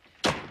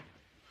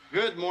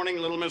 Good morning,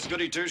 little Miss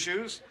Goody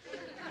Two-Shoes.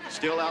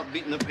 Still out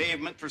beating the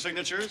pavement for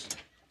signatures?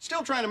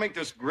 Still trying to make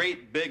this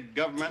great big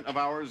government of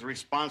ours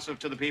responsive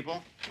to the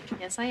people?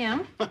 Yes, I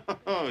am.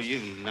 Oh, you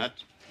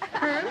nut.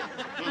 Herb,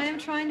 I am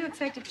trying to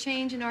effect a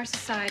change in our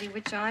society,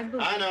 which I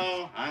believe... I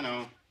know.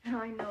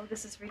 I know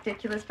this is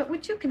ridiculous, but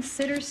would you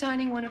consider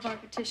signing one of our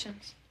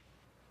petitions?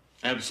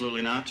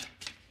 Absolutely not.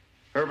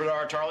 Herbert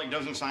R. Tarlick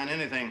doesn't sign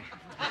anything.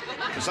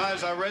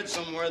 Besides, I read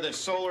somewhere that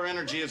solar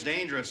energy is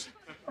dangerous.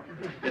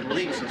 It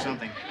leaks or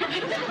something.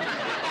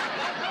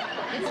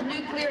 It's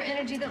nuclear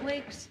energy that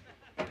leaks.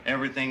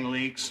 Everything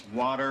leaks.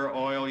 Water,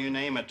 oil, you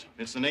name it.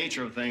 It's the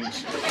nature of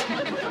things.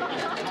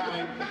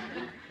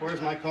 Where's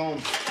my comb?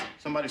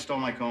 Somebody stole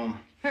my comb.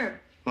 Herb.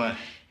 What?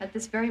 At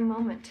this very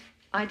moment,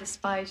 I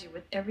despise you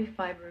with every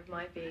fiber of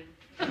my being.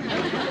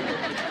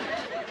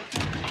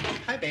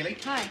 Hi, Bailey.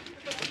 Hi.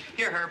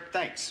 Here, Herb.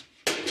 Thanks.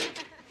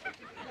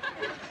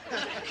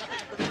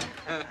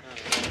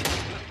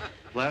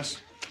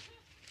 Les,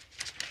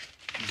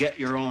 get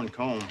your own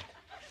comb.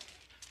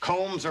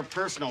 Combs are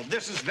personal.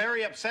 This is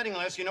very upsetting,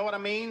 Les. You know what I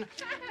mean?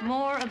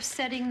 More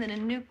upsetting than a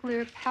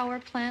nuclear power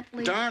plant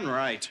leak. Darn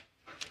right.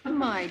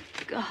 My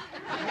God.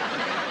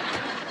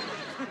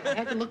 I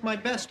had to look my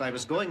best. I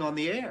was going on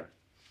the air.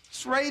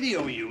 It's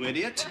radio, you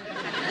idiot.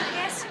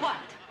 Guess what?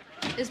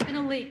 There's been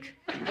a leak.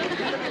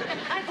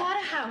 I bought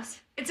a house.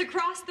 It's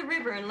across the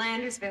river in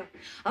Landersville.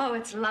 Oh,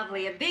 it's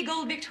lovely. A big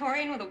old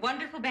Victorian with a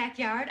wonderful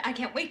backyard. I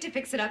can't wait to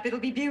fix it up. It'll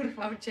be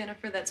beautiful. Oh,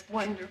 Jennifer, that's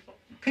wonderful.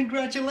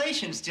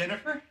 Congratulations,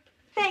 Jennifer.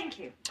 Thank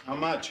you. How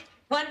much?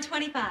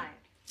 $125.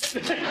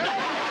 Sorry,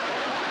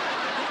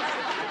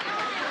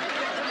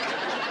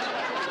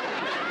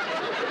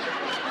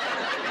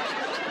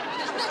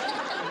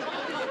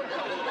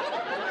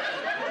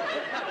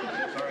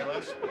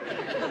 Les.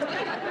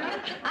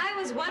 I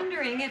was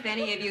wondering if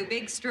any of you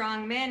big,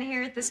 strong men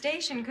here at the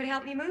station could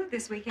help me move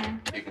this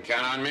weekend. You can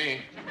count on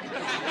me.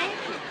 Thank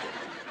you.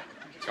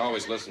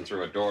 Always listen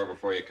through a door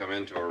before you come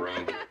into a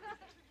room.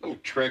 Little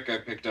trick I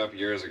picked up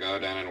years ago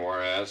down in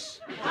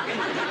Juarez.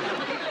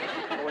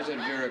 Or was it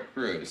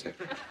Veracruz?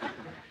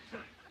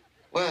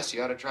 Les,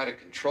 you ought to try to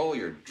control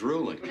your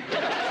drooling.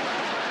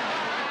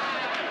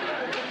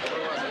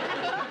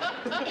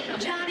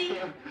 Johnny,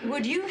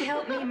 would you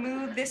help me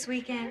move this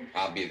weekend?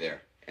 I'll be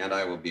there. And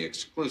I will be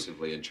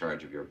exclusively in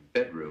charge of your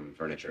bedroom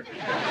furniture.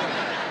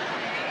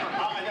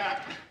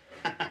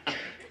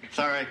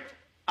 Sorry,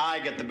 I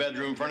get the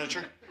bedroom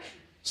furniture.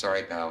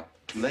 Sorry, pal.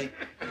 Too late.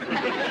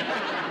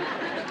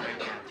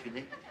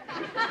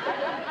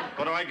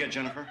 What do I get,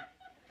 Jennifer?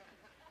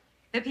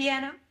 The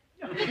piano?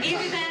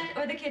 Either that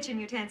or the kitchen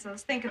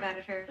utensils. Think about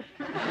it, Herb.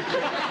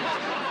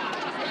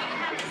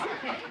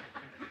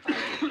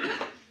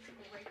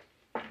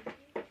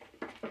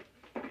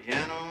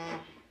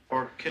 Piano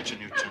or kitchen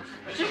utensils?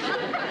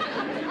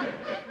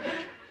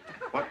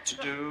 What to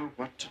do,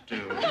 what to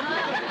do.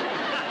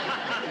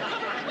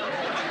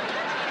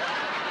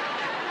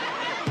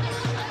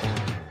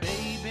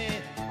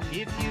 Baby,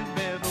 if you've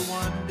ever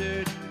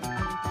wondered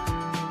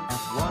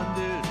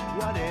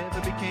whatever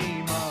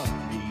became of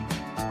me.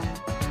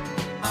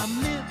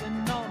 I'm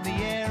living on the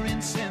air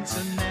in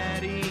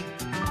Cincinnati,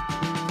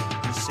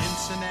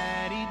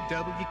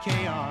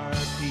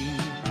 WKRP.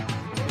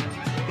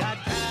 Got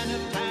kind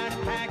of tired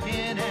of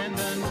packing and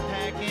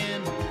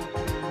unpacking,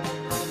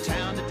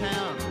 town to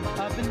town,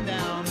 up and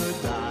down the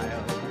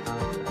dial.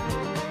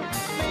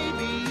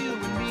 Maybe you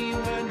and me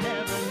were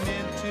never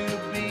meant to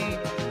be.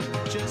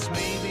 Just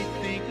maybe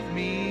think of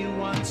me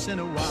once in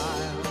a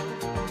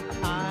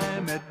while.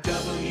 I'm at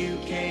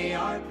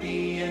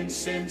WKRP in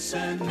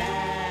Cincinnati.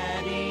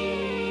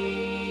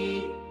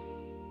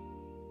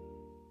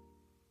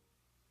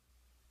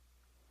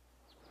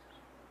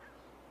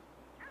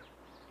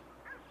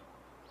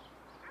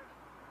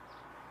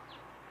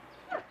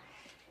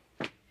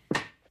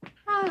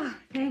 Oh,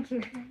 thank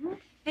you.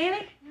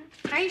 Bailey,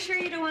 are you sure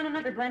you don't want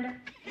another blender?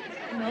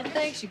 No,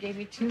 thanks. You gave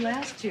me 2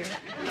 last year.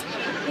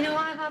 You know,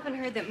 I've often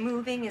heard that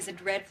moving is a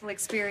dreadful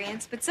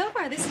experience, but so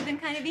far this has been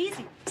kind of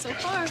easy. So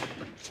far.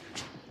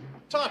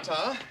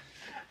 Ta-ta.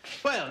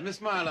 Well, Miss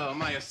Marlowe,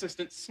 my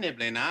assistant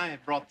Snibbly and I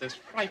have brought this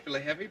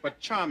frightfully heavy but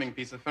charming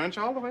piece of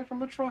furniture all the way from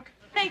the truck.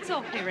 Thanks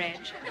awfully, Reg.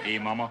 Hey,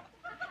 Mama,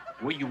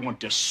 where you want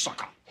this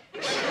sucker?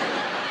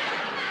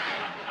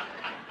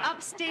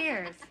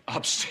 Upstairs.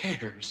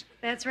 Upstairs.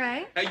 That's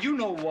right. Hey, you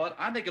know what?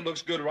 I think it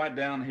looks good right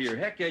down here.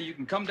 Heck yeah, you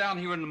can come down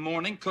here in the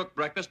morning, cook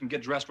breakfast, and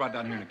get dressed right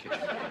down here in the kitchen.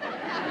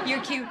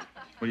 You're cute.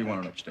 Where do you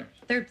want it upstairs?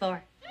 3rd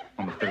floor.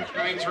 On the 3rd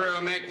floor. Coming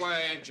through, make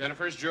way.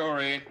 Jennifer's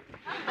jewelry.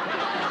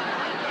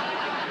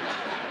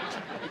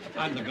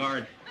 I'm the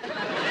guard.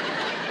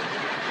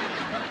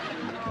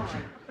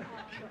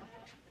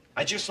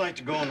 I'd just like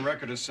to go on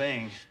record as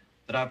saying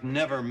that I've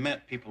never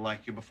met people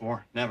like you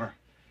before. Never.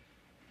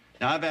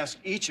 Now, I've asked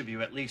each of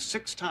you at least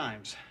 6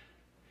 times.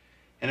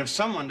 And if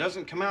someone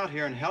doesn't come out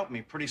here and help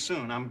me pretty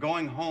soon, I'm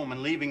going home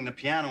and leaving the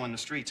piano in the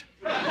street.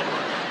 What's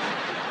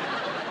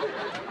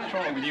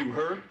wrong with you,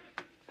 Herb?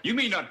 You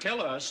mean not tell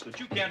us that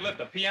you can't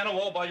lift a piano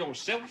all by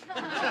yourself?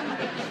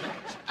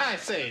 I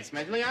say,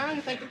 Smedley,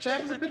 I think the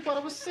chap is a bit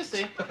of a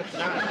sissy.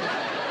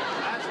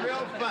 That's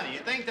real funny. You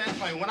think that's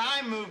funny? When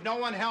I moved, no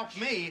one helped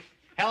me.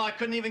 Hell, I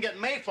couldn't even get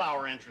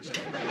Mayflower interested.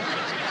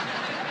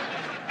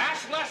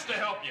 Ask Les to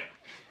help you.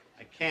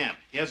 I can't.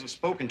 He hasn't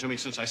spoken to me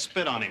since I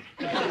spit on him.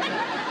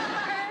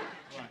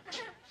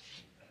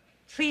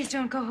 Please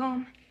don't go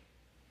home.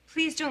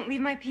 Please don't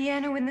leave my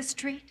piano in the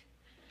street.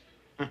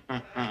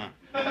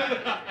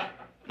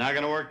 Not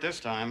gonna work this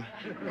time.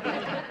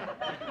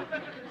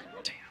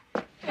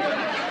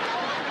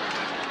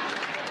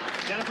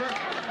 Jennifer?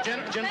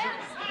 Jennifer?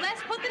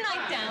 Let's put the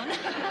knife down.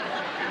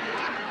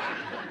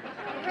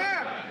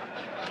 Herb,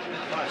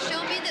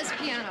 show me this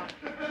piano.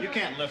 You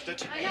can't lift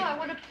it. I know, I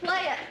want to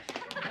play it.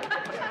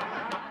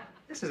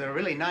 This is a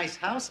really nice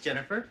house,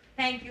 Jennifer.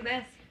 Thank you,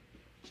 Les.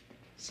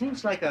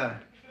 Seems like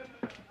a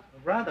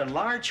rather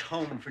large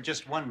home for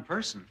just one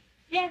person.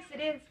 Yes,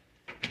 it is.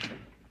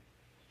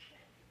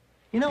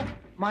 You know,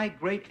 my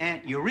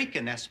great-aunt Eureka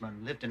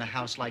Nessman lived in a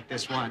house like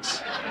this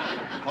once,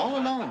 all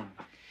alone.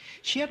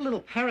 She had a little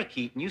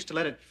parakeet and used to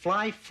let it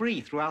fly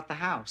free throughout the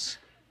house.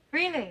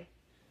 Really?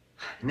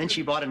 And then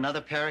she bought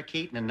another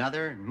parakeet and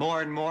another and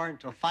more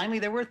until finally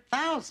there were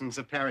thousands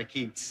of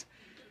parakeets.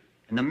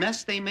 And the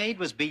mess they made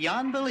was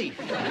beyond belief.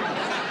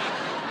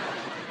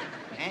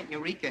 Aunt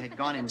Eureka had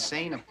gone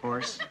insane, of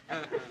course,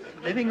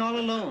 living all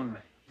alone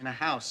in a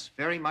house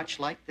very much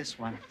like this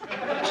one.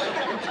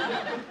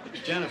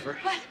 Jennifer,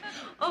 What?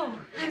 Oh,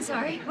 I'm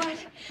sorry. What?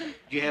 do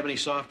you have any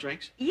soft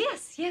drinks?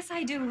 Yes,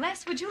 I do.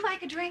 Les, would you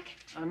like a drink?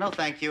 No,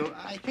 thank you.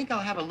 I think I'll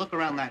have a look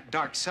around that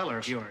dark cellar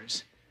of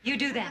yours. You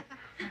do that.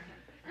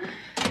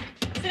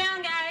 Sit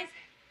down, guys.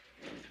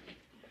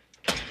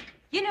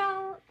 You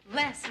know,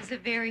 Les is a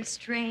very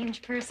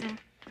strange person.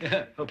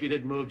 Hope you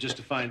didn't move just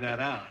to find that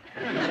out.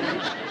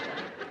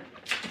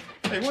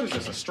 Hey, what is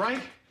this, a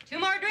strike? 2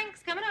 more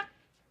drinks coming up.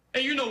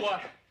 Hey, you know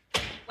what?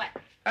 What?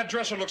 That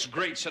dresser looks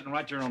great sitting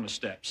right there on the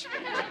steps.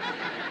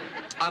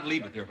 I'd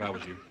leave it there if I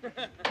was you.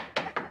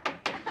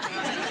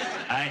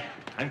 Hi,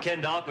 I'm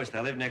Ken Dahlquist.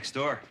 I live next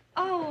door.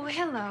 Oh,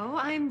 hello.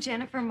 I'm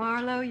Jennifer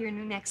Marlowe, your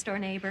new next-door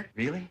neighbor.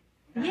 Really?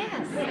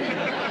 Yes.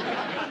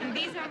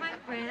 These are my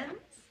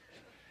friends.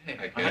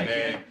 Hey,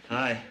 Ken.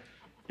 Hi.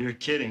 You're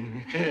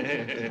kidding.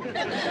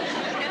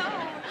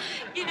 No.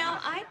 You know,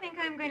 I think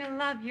I'm going to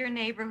love your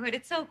neighborhood.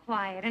 It's so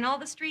quiet, and all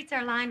the streets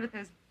are lined with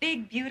those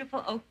big,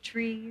 beautiful oak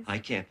trees. I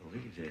can't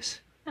believe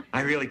this.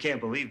 I really can't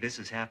believe this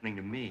is happening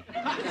to me. Would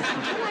you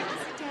like to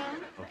sit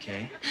down?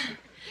 Okay.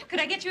 Could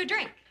I get you a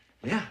drink?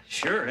 Yeah,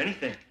 sure,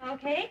 anything.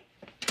 Okay.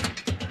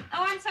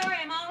 Oh, I'm sorry,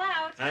 I'm all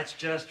out. That's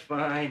just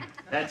fine.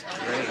 That's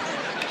great.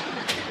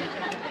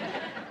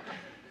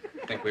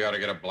 Think we ought to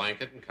get a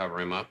blanket and cover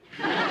him up?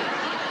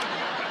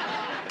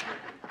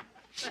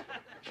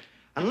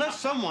 Unless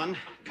someone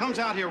comes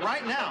out here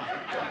right now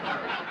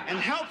and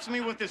helps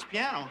me with this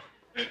piano,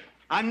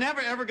 I'm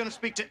never, ever going to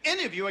speak to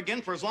any of you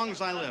again for as long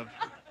as I live.